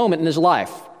dark moment in his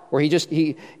life where he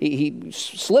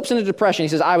slips into depression. He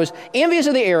says, "I was envious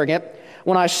of the arrogant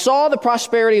when I saw the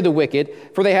prosperity of the wicked,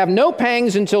 for they have no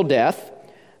pangs until death.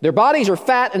 Their bodies are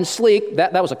fat and sleek."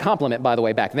 That was a compliment, by the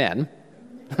way, back then.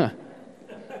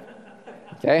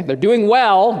 Okay, they're doing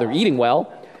well, they're eating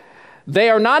well. "They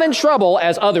are not in trouble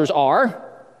as others are.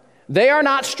 They are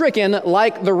not stricken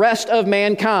like the rest of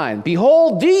mankind.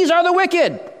 Behold, these are the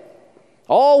wicked.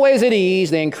 Always at ease,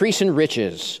 they increase in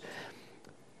riches."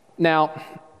 Now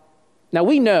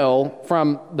we know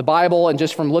from the Bible and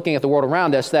just from looking at the world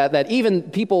around us that even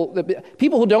people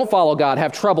who don't follow God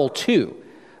have trouble too.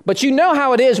 But you know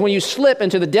how it is when you slip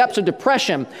into the depths of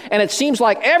depression and it seems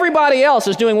like everybody else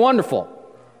is doing wonderful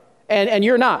and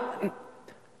you're not.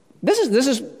 This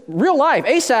is real life.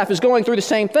 Asaph is going through the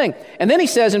same thing. And then he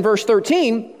says in verse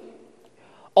 13,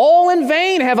 "All in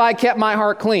vain have I kept my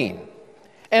heart clean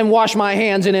and washed my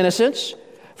hands in innocence.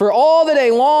 For all the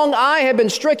day long I have been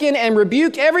stricken and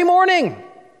rebuked every morning."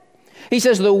 He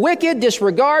says, "The wicked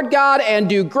disregard God and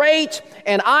do great,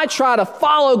 and I try to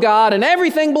follow God and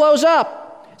everything blows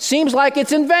up. Seems like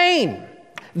it's in vain.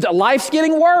 Life's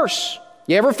getting worse."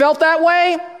 You ever felt that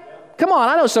way? Come on,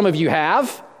 I know some of you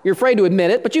have. You're afraid to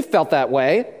admit it, but you felt that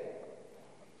way.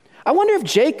 I wonder if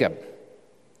Jacob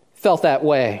felt that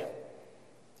way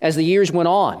as the years went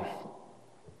on.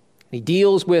 He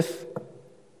deals with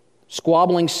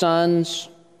squabbling sons.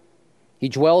 He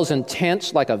dwells in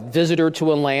tents like a visitor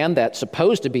to a land that's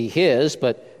supposed to be his,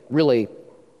 but really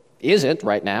isn't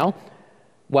right now,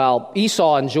 while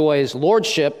Esau enjoys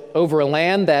lordship over a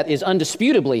land that is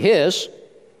undisputably his.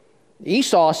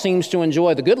 Esau seems to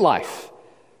enjoy the good life,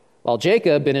 while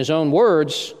Jacob, in his own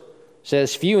words,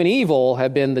 says, "Few and evil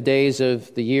have been the days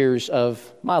of the years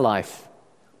of my life."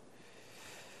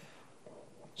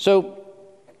 So,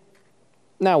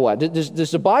 now what?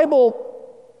 Does the Bible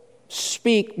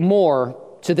speak more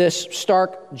to this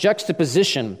stark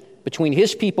juxtaposition between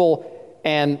his people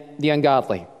and the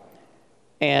ungodly,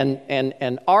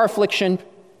 and our affliction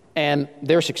and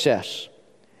their success?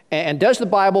 And does the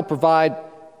Bible provide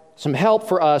some help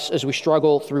for us as we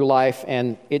struggle through life?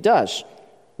 And it does,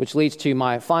 which leads to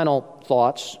my final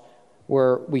thoughts,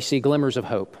 where we see glimmers of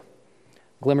hope.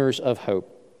 Glimmers of hope.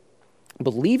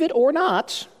 Believe it or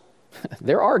not,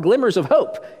 there are glimmers of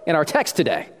hope in our text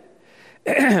today.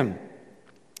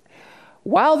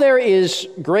 While there is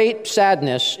great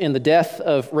sadness in the death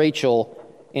of Rachel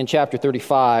in chapter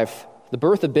 35, the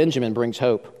birth of Benjamin brings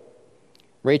hope.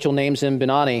 Rachel names him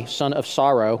Benani, son of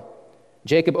sorrow.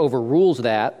 Jacob overrules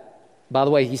that. By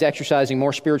the way, he's exercising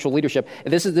more spiritual leadership.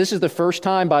 This is the first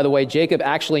time, by the way, Jacob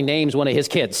actually names one of his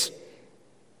kids.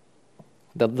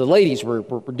 The ladies were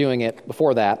doing it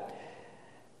before that.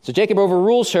 So Jacob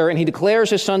overrules her, and he declares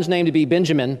his son's name to be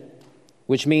Benjamin,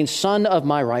 which means son of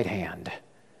my right hand.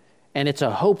 And it's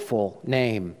a hopeful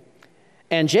name.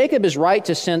 And Jacob is right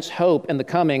to sense hope in the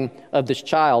coming of this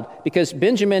child, because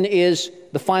Benjamin is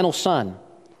the final son.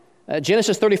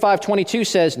 Genesis 35:22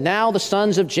 says, "Now the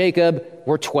sons of Jacob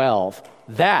were 12.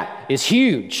 That is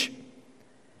huge.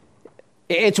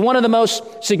 It's one of the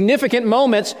most significant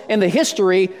moments in the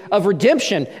history of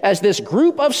redemption, as this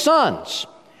group of sons,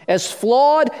 as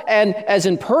flawed and as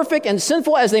imperfect and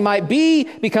sinful as they might be,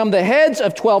 become the heads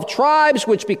of 12 tribes,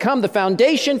 which become the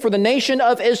foundation for the nation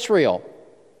of Israel.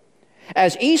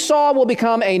 As Esau will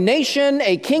become a nation,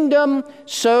 a kingdom,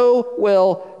 so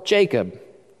will Jacob."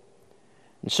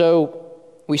 And so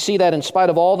we see that in spite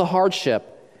of all the hardship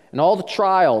and all the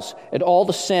trials and all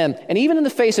the sin, and even in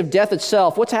the face of death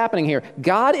itself, what's happening here?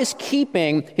 God is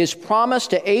keeping his promise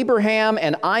to Abraham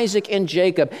and Isaac and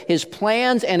Jacob. His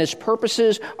plans and his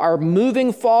purposes are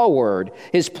moving forward.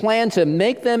 His plan to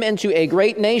make them into a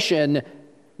great nation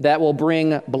that will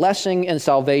bring blessing and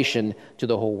salvation to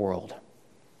the whole world.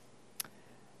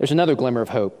 There's another glimmer of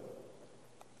hope.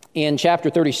 In chapter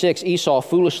 36, Esau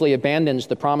foolishly abandons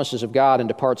the promises of God and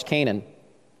departs Canaan.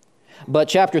 But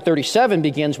chapter 37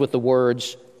 begins with the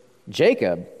words,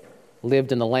 "Jacob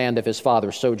lived in the land of his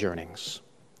father's sojournings,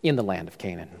 in the land of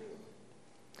Canaan."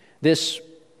 This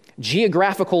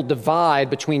geographical divide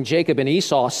between Jacob and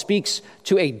Esau speaks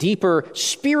to a deeper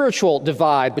spiritual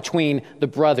divide between the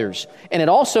brothers. And it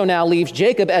also now leaves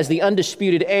Jacob as the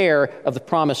undisputed heir of the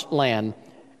promised land.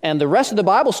 And the rest of the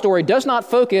Bible story does not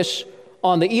focus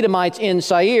on the Edomites in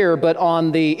Seir, but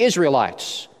on the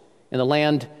Israelites in the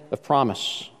land of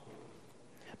promise.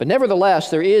 But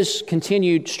nevertheless, there is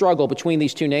continued struggle between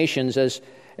these two nations, as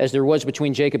there was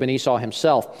between Jacob and Esau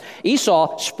himself.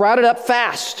 Esau sprouted up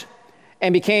fast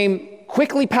and became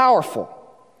quickly powerful.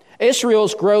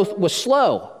 Israel's growth was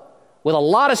slow, with a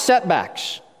lot of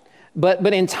setbacks.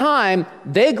 But in time,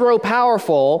 they grow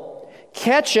powerful,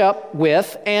 catch up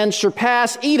with, and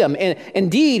surpass Edom. And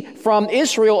indeed, from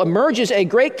Israel emerges a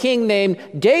great king named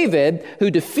David, who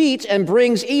defeats and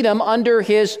brings Edom under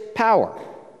his power.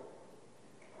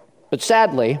 But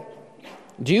sadly,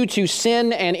 due to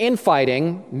sin and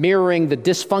infighting mirroring the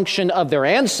dysfunction of their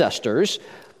ancestors,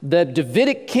 the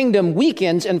Davidic kingdom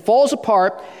weakens and falls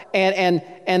apart, and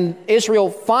Israel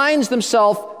finds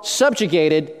themselves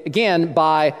subjugated again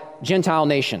by Gentile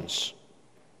nations.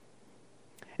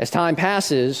 As time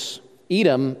passes,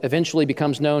 Edom eventually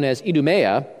becomes known as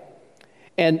Idumea,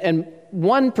 and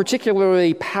one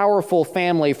particularly powerful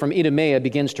family from Idumea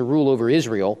begins to rule over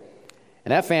Israel,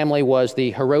 and that family was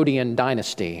the Herodian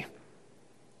dynasty.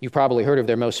 You've probably heard of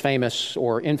their most famous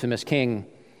or infamous king,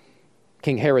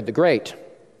 King Herod the Great.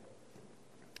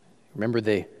 Remember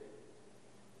the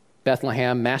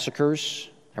Bethlehem massacres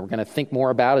that we're going to think more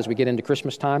about as we get into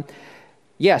Christmas time?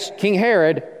 Yes, King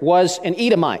Herod was an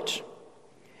Edomite.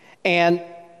 And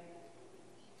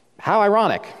how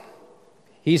ironic,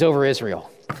 he's over Israel.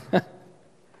 And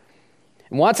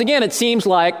once again, it seems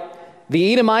like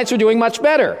the Edomites are doing much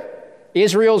better.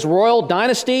 Israel's royal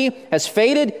dynasty has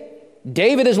faded.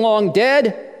 David is long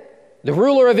dead. The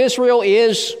ruler of Israel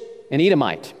is an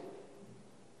Edomite.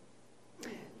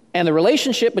 And the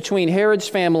relationship between Herod's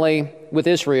family with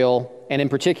Israel, and in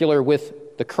particular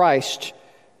with the Christ,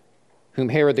 whom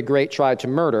Herod the Great tried to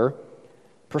murder,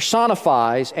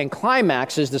 personifies and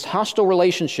climaxes this hostile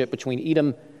relationship between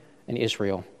Edom and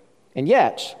Israel. And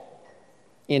yet,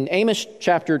 in Amos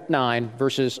chapter 9,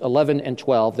 verses 11 and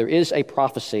 12, there is a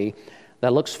prophecy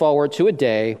that looks forward to a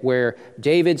day where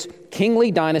David's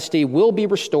kingly dynasty will be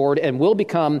restored and will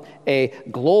become a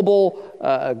global,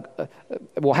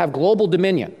 will have global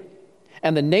dominion.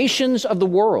 And the nations of the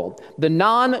world, the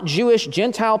non-Jewish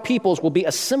Gentile peoples, will be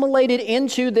assimilated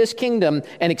into this kingdom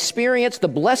and experience the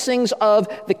blessings of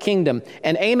the kingdom.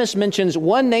 And Amos mentions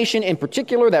one nation in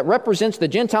particular that represents the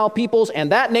Gentile peoples,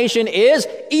 and that nation is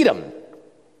Edom.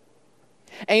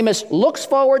 Amos looks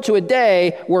forward to a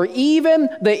day where even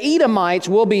the Edomites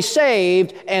will be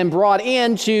saved and brought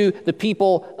into the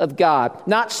people of God,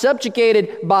 not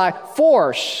subjugated by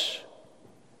force,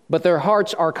 but their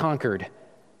hearts are conquered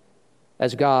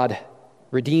as God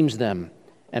redeems them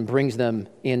and brings them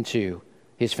into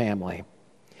his family.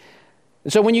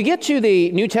 And so when you get to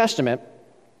the New Testament,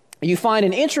 you find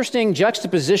an interesting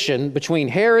juxtaposition between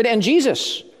Herod and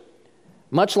Jesus,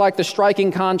 much like the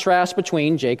striking contrast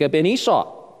between Jacob and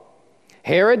Esau.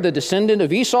 Herod, the descendant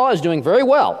of Esau, is doing very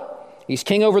well. He's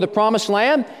king over the promised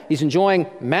land. He's enjoying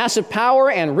massive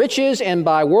power and riches, and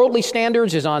by worldly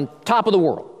standards is on top of the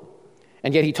world.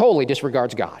 And yet he totally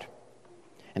disregards God.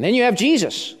 And then you have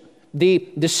Jesus, the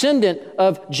descendant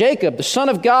of Jacob, the son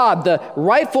of God, the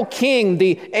rightful king,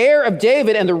 the heir of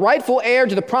David, and the rightful heir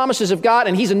to the promises of God,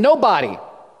 and he's a nobody.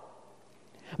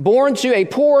 Born to a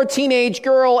poor teenage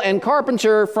girl and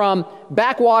carpenter from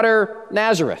backwater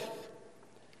Nazareth,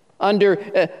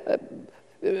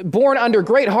 born under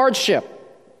great hardship.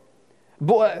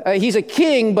 He's a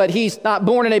king, but he's not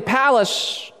born in a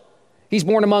palace. He's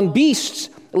born among beasts,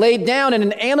 laid down in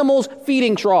an animal's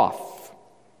feeding trough.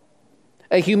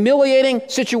 A humiliating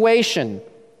situation,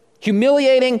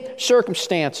 humiliating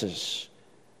circumstances.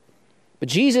 But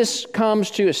Jesus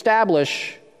comes to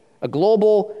establish a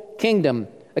global kingdom.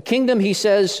 A kingdom, he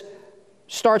says,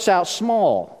 starts out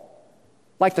small,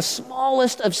 like the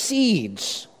smallest of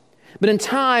seeds. But in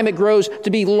time, it grows to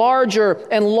be larger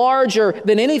and larger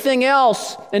than anything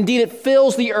else. Indeed, it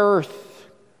fills the earth.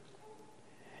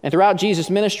 And throughout Jesus'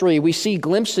 ministry, we see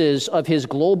glimpses of his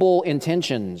global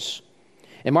intentions.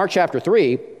 In Mark chapter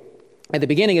 3, at the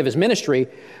beginning of his ministry,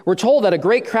 we're told that a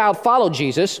great crowd followed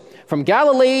Jesus from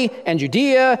Galilee and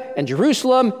Judea and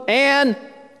Jerusalem and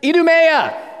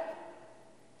Idumea.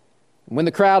 When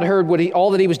the crowd heard all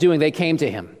that he was doing, they came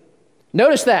to him.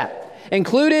 Notice that.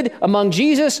 Included among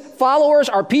Jesus' followers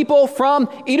are people from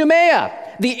Idumea.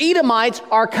 The Edomites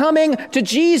are coming to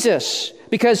Jesus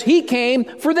because he came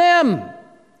for them.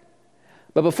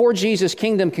 But before Jesus'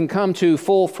 kingdom can come to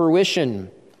full fruition,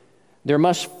 there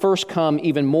must first come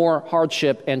even more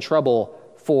hardship and trouble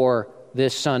for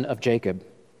this son of Jacob.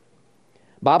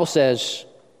 The Bible says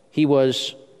he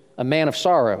was a man of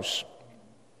sorrows.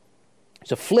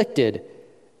 He's afflicted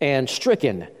and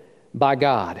stricken by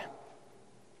God.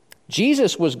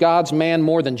 Jesus was God's man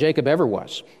more than Jacob ever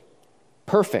was.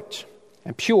 Perfect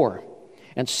and pure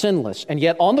and sinless. And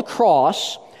yet on the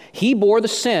cross, he bore the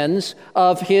sins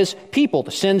of his people,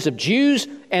 the sins of Jews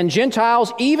and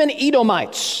Gentiles, even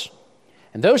Edomites.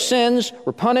 And those sins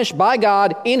were punished by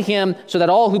God in him so that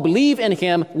all who believe in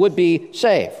him would be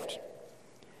saved.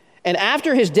 And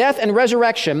after his death and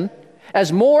resurrection,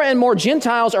 as more and more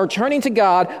Gentiles are turning to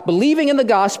God, believing in the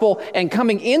gospel, and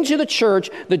coming into the church,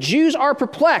 the Jews are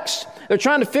perplexed. They're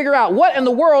trying to figure out, what in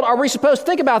the world are we supposed to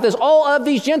think about this? All of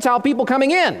these Gentile people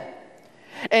coming in.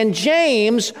 And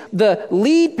James, the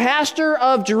lead pastor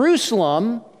of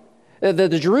Jerusalem,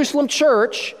 the Jerusalem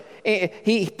church,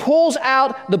 he pulls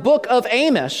out the book of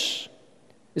Amos.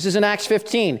 This is in Acts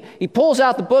 15. He pulls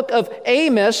out the book of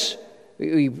Amos.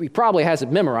 He probably has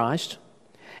it memorized.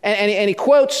 And he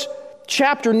quotes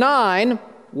chapter 9,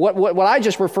 what I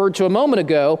just referred to a moment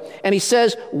ago, and he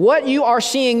says, what you are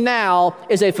seeing now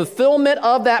is a fulfillment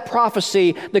of that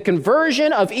prophecy. The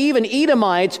conversion of even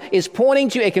Edomites is pointing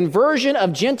to a conversion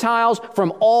of Gentiles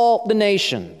from all the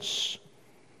nations.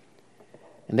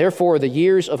 And therefore, the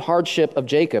years of hardship of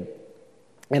Jacob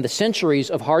and the centuries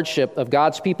of hardship of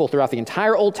God's people throughout the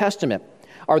entire Old Testament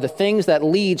are the things that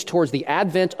leads towards the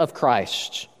advent of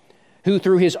Christ, who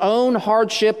through his own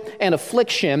hardship and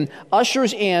affliction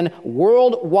ushers in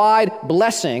worldwide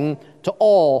blessing to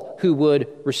all who would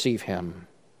receive him.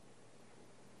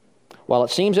 While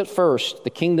it seems at first the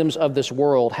kingdoms of this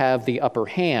world have the upper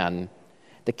hand,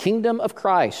 The kingdom of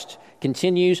Christ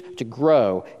continues to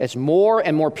grow as more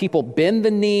and more people bend the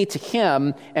knee to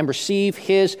him and receive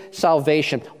his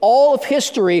salvation. All of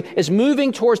history is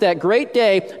moving towards that great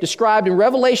day described in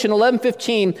Revelation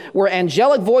 11:15, where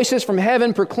angelic voices from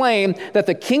heaven proclaim that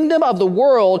the kingdom of the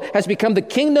world has become the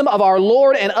kingdom of our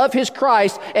Lord and of his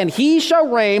Christ, and he shall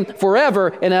reign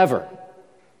forever and ever.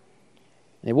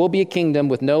 It will be a kingdom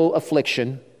with no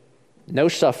affliction, no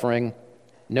suffering,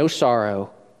 no sorrow,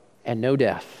 and no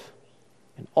death.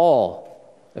 And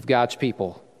all of God's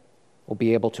people will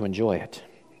be able to enjoy it.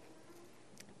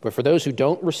 But for those who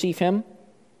don't receive him,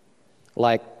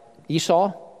 like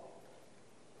Esau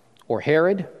or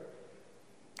Herod,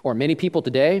 or many people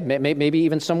today, maybe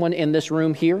even someone in this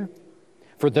room here,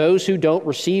 for those who don't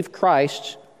receive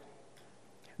Christ,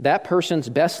 that person's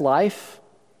best life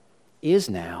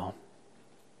is now.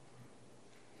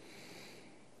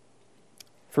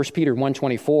 1 Peter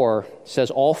 1:24 says,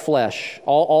 all flesh,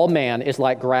 all man is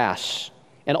like grass,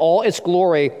 and all its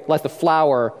glory like the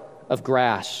flower of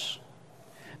grass.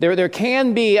 There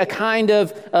can be a kind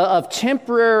of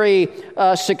temporary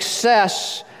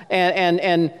success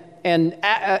and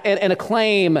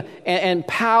acclaim and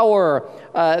power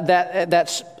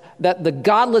that the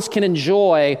godless can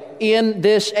enjoy in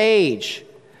this age,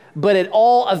 but it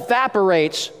all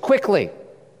evaporates quickly.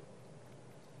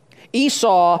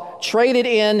 Esau traded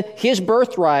in his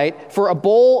birthright for a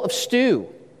bowl of stew,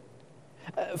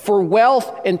 for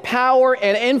wealth and power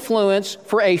and influence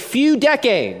for a few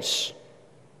decades.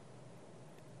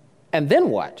 And then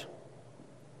what?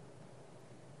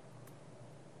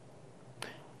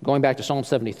 Going back to Psalm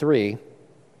 73,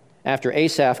 after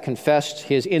Asaph confessed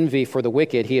his envy for the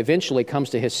wicked, he eventually comes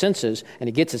to his senses and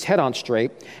he gets his head on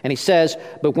straight. And he says,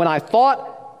 but when I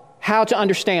thought how to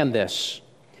understand this,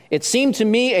 it seemed to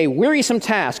me a wearisome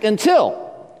task until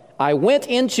I went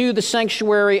into the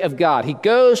sanctuary of God. He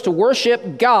goes to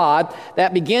worship God.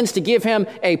 That begins to give him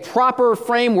a proper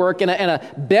framework and a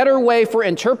better way for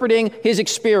interpreting his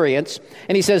experience.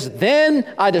 And he says, then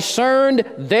I discerned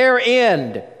their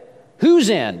end. Whose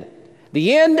end?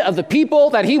 The end of the people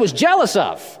that he was jealous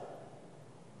of.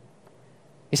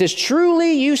 He says,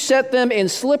 truly you set them in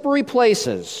slippery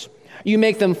places. You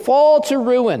make them fall to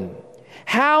ruin.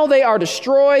 How they are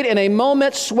destroyed in a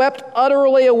moment, swept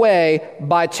utterly away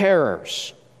by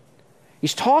terrors.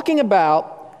 He's talking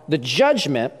about the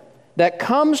judgment that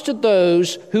comes to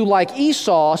those who, like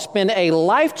Esau, spend a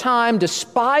lifetime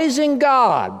despising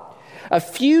God, a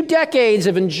few decades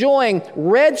of enjoying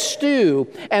red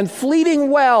stew and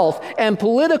fleeting wealth and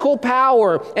political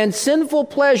power and sinful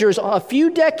pleasures. A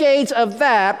few decades of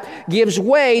that gives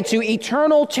way to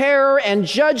eternal terror and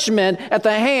judgment at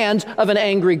the hands of an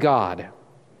angry God.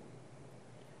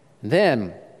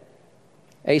 Then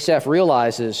Asaph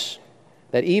realizes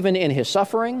that even in his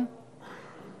suffering,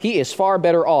 he is far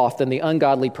better off than the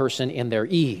ungodly person in their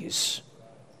ease.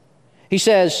 He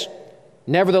says,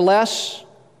 nevertheless,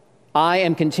 I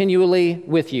am continually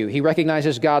with you. He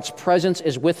recognizes God's presence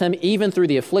is with him even through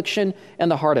the affliction and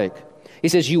the heartache. He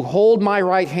says, you hold my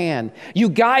right hand. You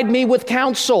guide me with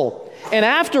counsel. And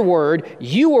afterward,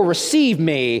 you will receive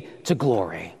me to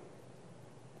glory.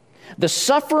 The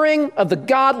suffering of the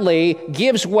godly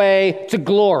gives way to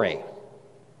glory.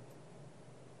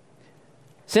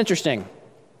 It's interesting.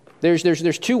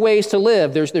 There's two ways to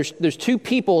live. There's two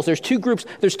peoples. There's two groups.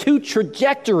 There's two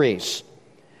trajectories.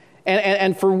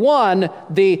 And for one,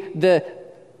 the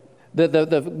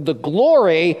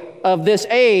glory of this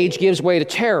age gives way to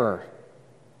terror.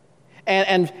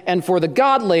 And for the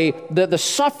godly, the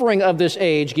suffering of this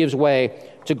age gives way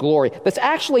to glory. That's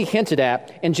actually hinted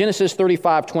at in Genesis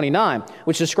 35:29,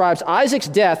 which describes Isaac's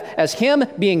death as him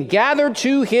being gathered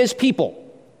to his people.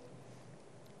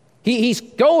 He's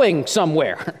going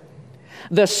somewhere.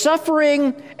 The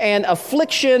suffering and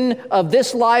affliction of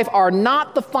this life are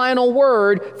not the final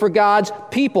word for God's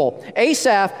people.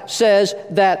 Asaph says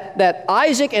that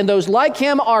Isaac and those like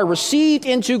him are received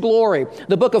into glory.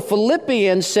 The book of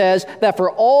Philippians says that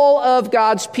for all of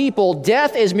God's people,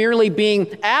 death is merely being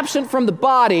absent from the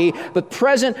body, but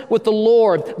present with the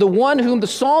Lord, the one whom the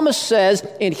psalmist says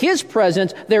in his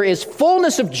presence there is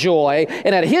fullness of joy,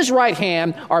 and at his right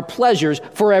hand are pleasures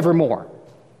forevermore.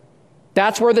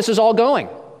 That's where this is all going.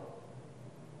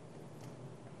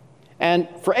 And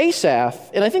for Asaph,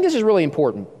 and I think this is really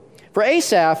important, for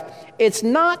Asaph, it's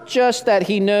not just that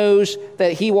he knows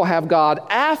that he will have God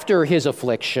after his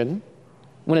affliction,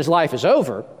 when his life is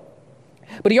over,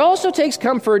 but he also takes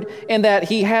comfort in that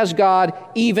he has God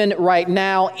even right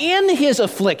now in his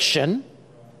affliction,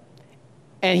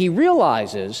 and he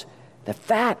realizes that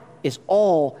that is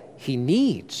all he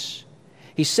needs.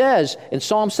 He says in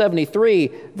Psalm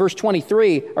 73, verse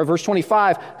 23 or verse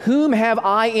 25, "Whom have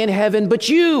I in heaven but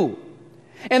you?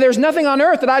 And there's nothing on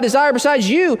earth that I desire besides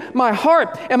you. My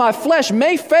heart and my flesh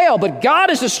may fail, but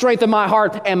God is the strength of my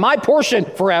heart and my portion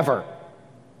forever."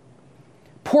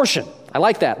 Portion. I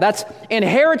like that. That's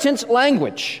inheritance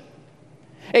language.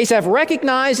 Asaph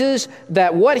recognizes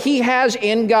that what he has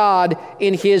in God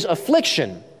in his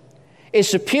affliction is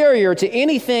superior to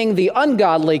anything the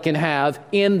ungodly can have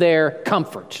in their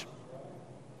comfort.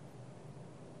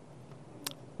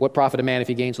 What profit a man if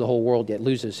he gains the whole world yet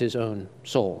loses his own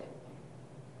soul?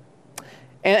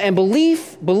 And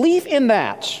belief in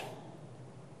that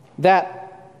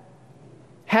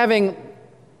having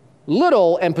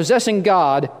little and possessing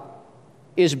God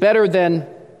is better than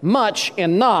much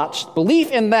and not, belief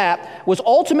in that was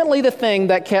ultimately the thing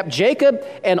that kept Jacob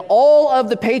and all of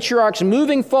the patriarchs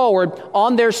moving forward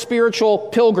on their spiritual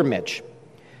pilgrimage.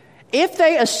 If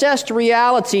they assessed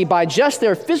reality by just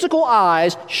their physical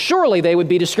eyes, surely they would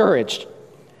be discouraged.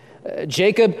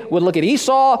 Jacob would look at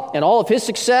Esau and all of his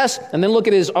success, and then look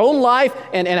at his own life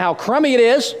and how crummy it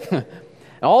is, and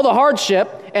all the hardship,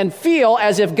 and feel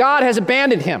as if God has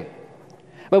abandoned him.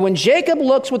 But when Jacob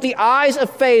looks with the eyes of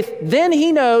faith, then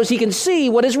he knows he can see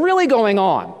what is really going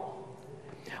on.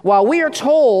 While we are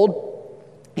told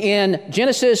in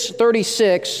Genesis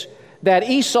 36 that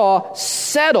Esau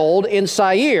settled in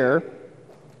Seir,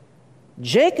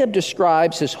 Jacob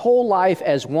describes his whole life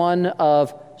as one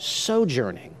of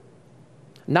sojourning.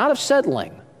 Not of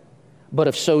settling, but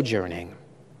of sojourning.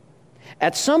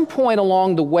 At some point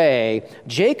along the way,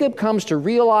 Jacob comes to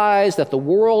realize that the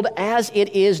world as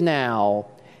it is now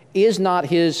is not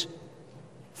his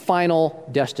final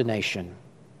destination,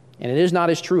 and it is not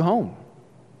his true home.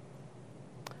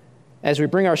 As we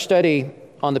bring our study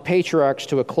on the patriarchs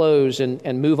to a close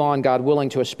and move on, God willing,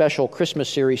 to a special Christmas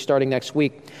series starting next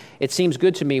week, it seems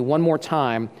good to me one more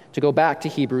time to go back to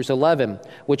Hebrews 11,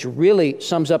 which really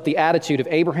sums up the attitude of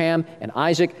Abraham and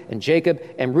Isaac and Jacob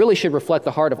and really should reflect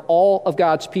the heart of all of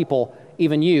God's people,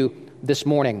 even you, this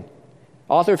morning.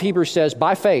 Author of Hebrews says,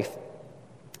 "By faith,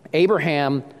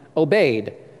 Abraham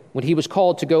obeyed when he was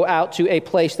called to go out to a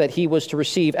place that he was to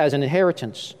receive as an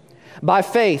inheritance. By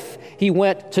faith, he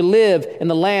went to live in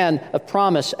the land of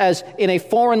promise, as in a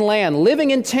foreign land,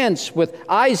 living in tents with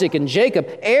Isaac and Jacob,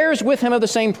 heirs with him of the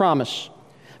same promise.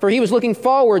 For he was looking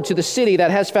forward to the city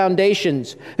that has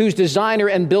foundations, whose designer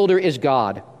and builder is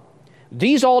God.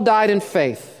 These all died in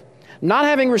faith, not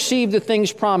having received the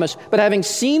things promised, but having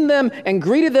seen them and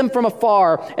greeted them from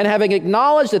afar, and having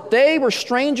acknowledged that they were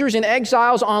strangers and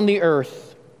exiles on the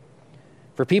earth.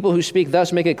 For people who speak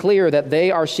thus make it clear that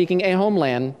they are seeking a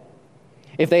homeland.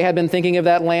 If they had been thinking of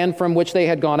that land from which they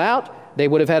had gone out, they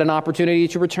would have had an opportunity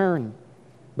to return.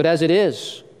 But as it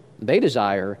is, they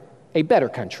desire a better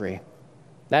country,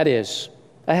 that is,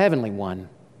 a heavenly one.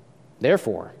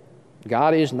 Therefore,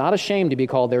 God is not ashamed to be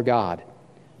called their God,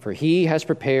 for he has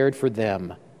prepared for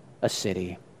them a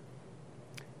city."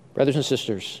 Brothers and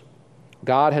sisters,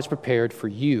 God has prepared for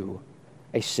you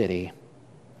a city.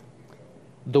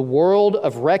 The world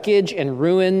of wreckage and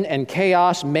ruin and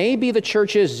chaos may be the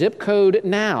church's zip code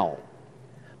now,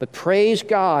 but praise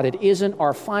God, it isn't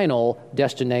our final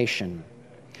destination.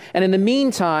 And in the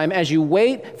meantime, as you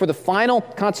wait for the final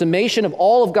consummation of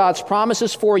all of God's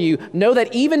promises for you, know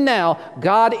that even now,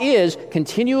 God is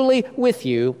continually with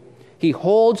you. He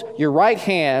holds your right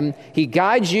hand, he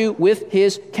guides you with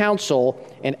his counsel,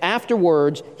 and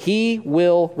afterwards, he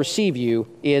will receive you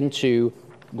into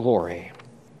glory.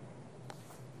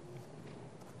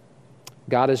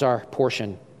 God is our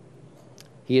portion.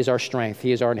 He is our strength.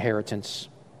 He is our inheritance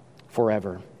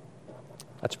forever.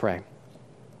 Let's pray.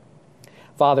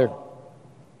 Father,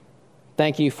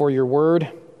 thank you for your word.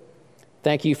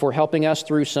 Thank you for helping us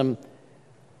through some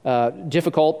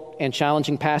difficult and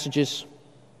challenging passages.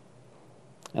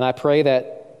 And I pray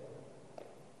that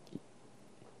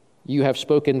you have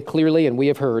spoken clearly and we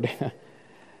have heard,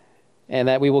 and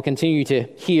that we will continue to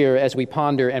hear as we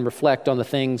ponder and reflect on the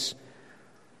things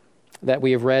that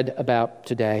we have read about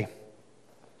today.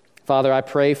 Father, I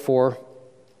pray for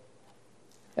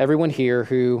everyone here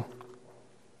who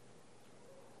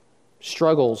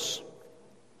struggles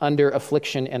under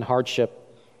affliction and hardship.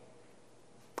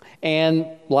 And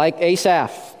like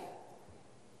Asaph,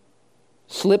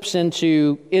 slips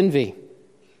into envy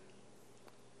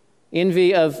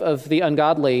of the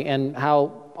ungodly, and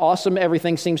how awesome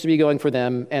everything seems to be going for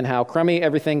them and how crummy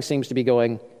everything seems to be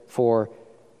going for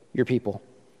your people.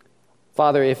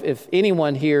 Father, if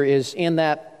anyone here is in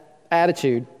that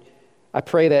attitude, I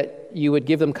pray that you would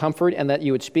give them comfort and that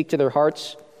you would speak to their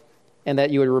hearts and that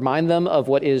you would remind them of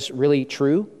what is really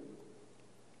true.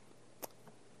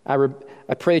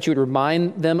 I pray that you would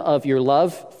remind them of your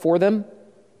love for them,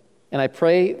 and I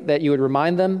pray that you would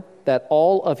remind them that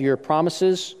all of your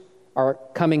promises are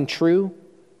coming true,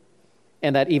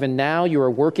 and that even now you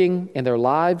are working in their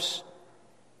lives,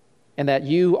 and that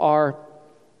you are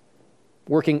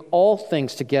working all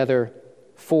things together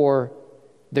for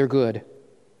their good.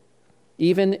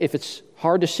 Even if it's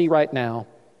hard to see right now,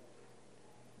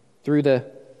 through the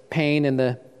pain and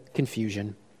the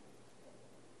confusion.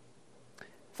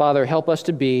 Father, help us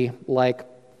to be like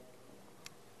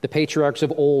the patriarchs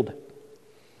of old,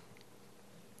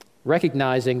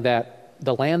 recognizing that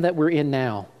the land that we're in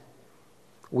now,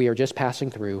 we are just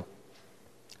passing through.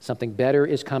 Something better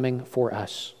is coming for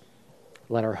us.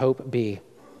 Let our hope be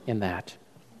in that.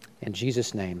 In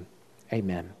Jesus' name,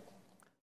 amen.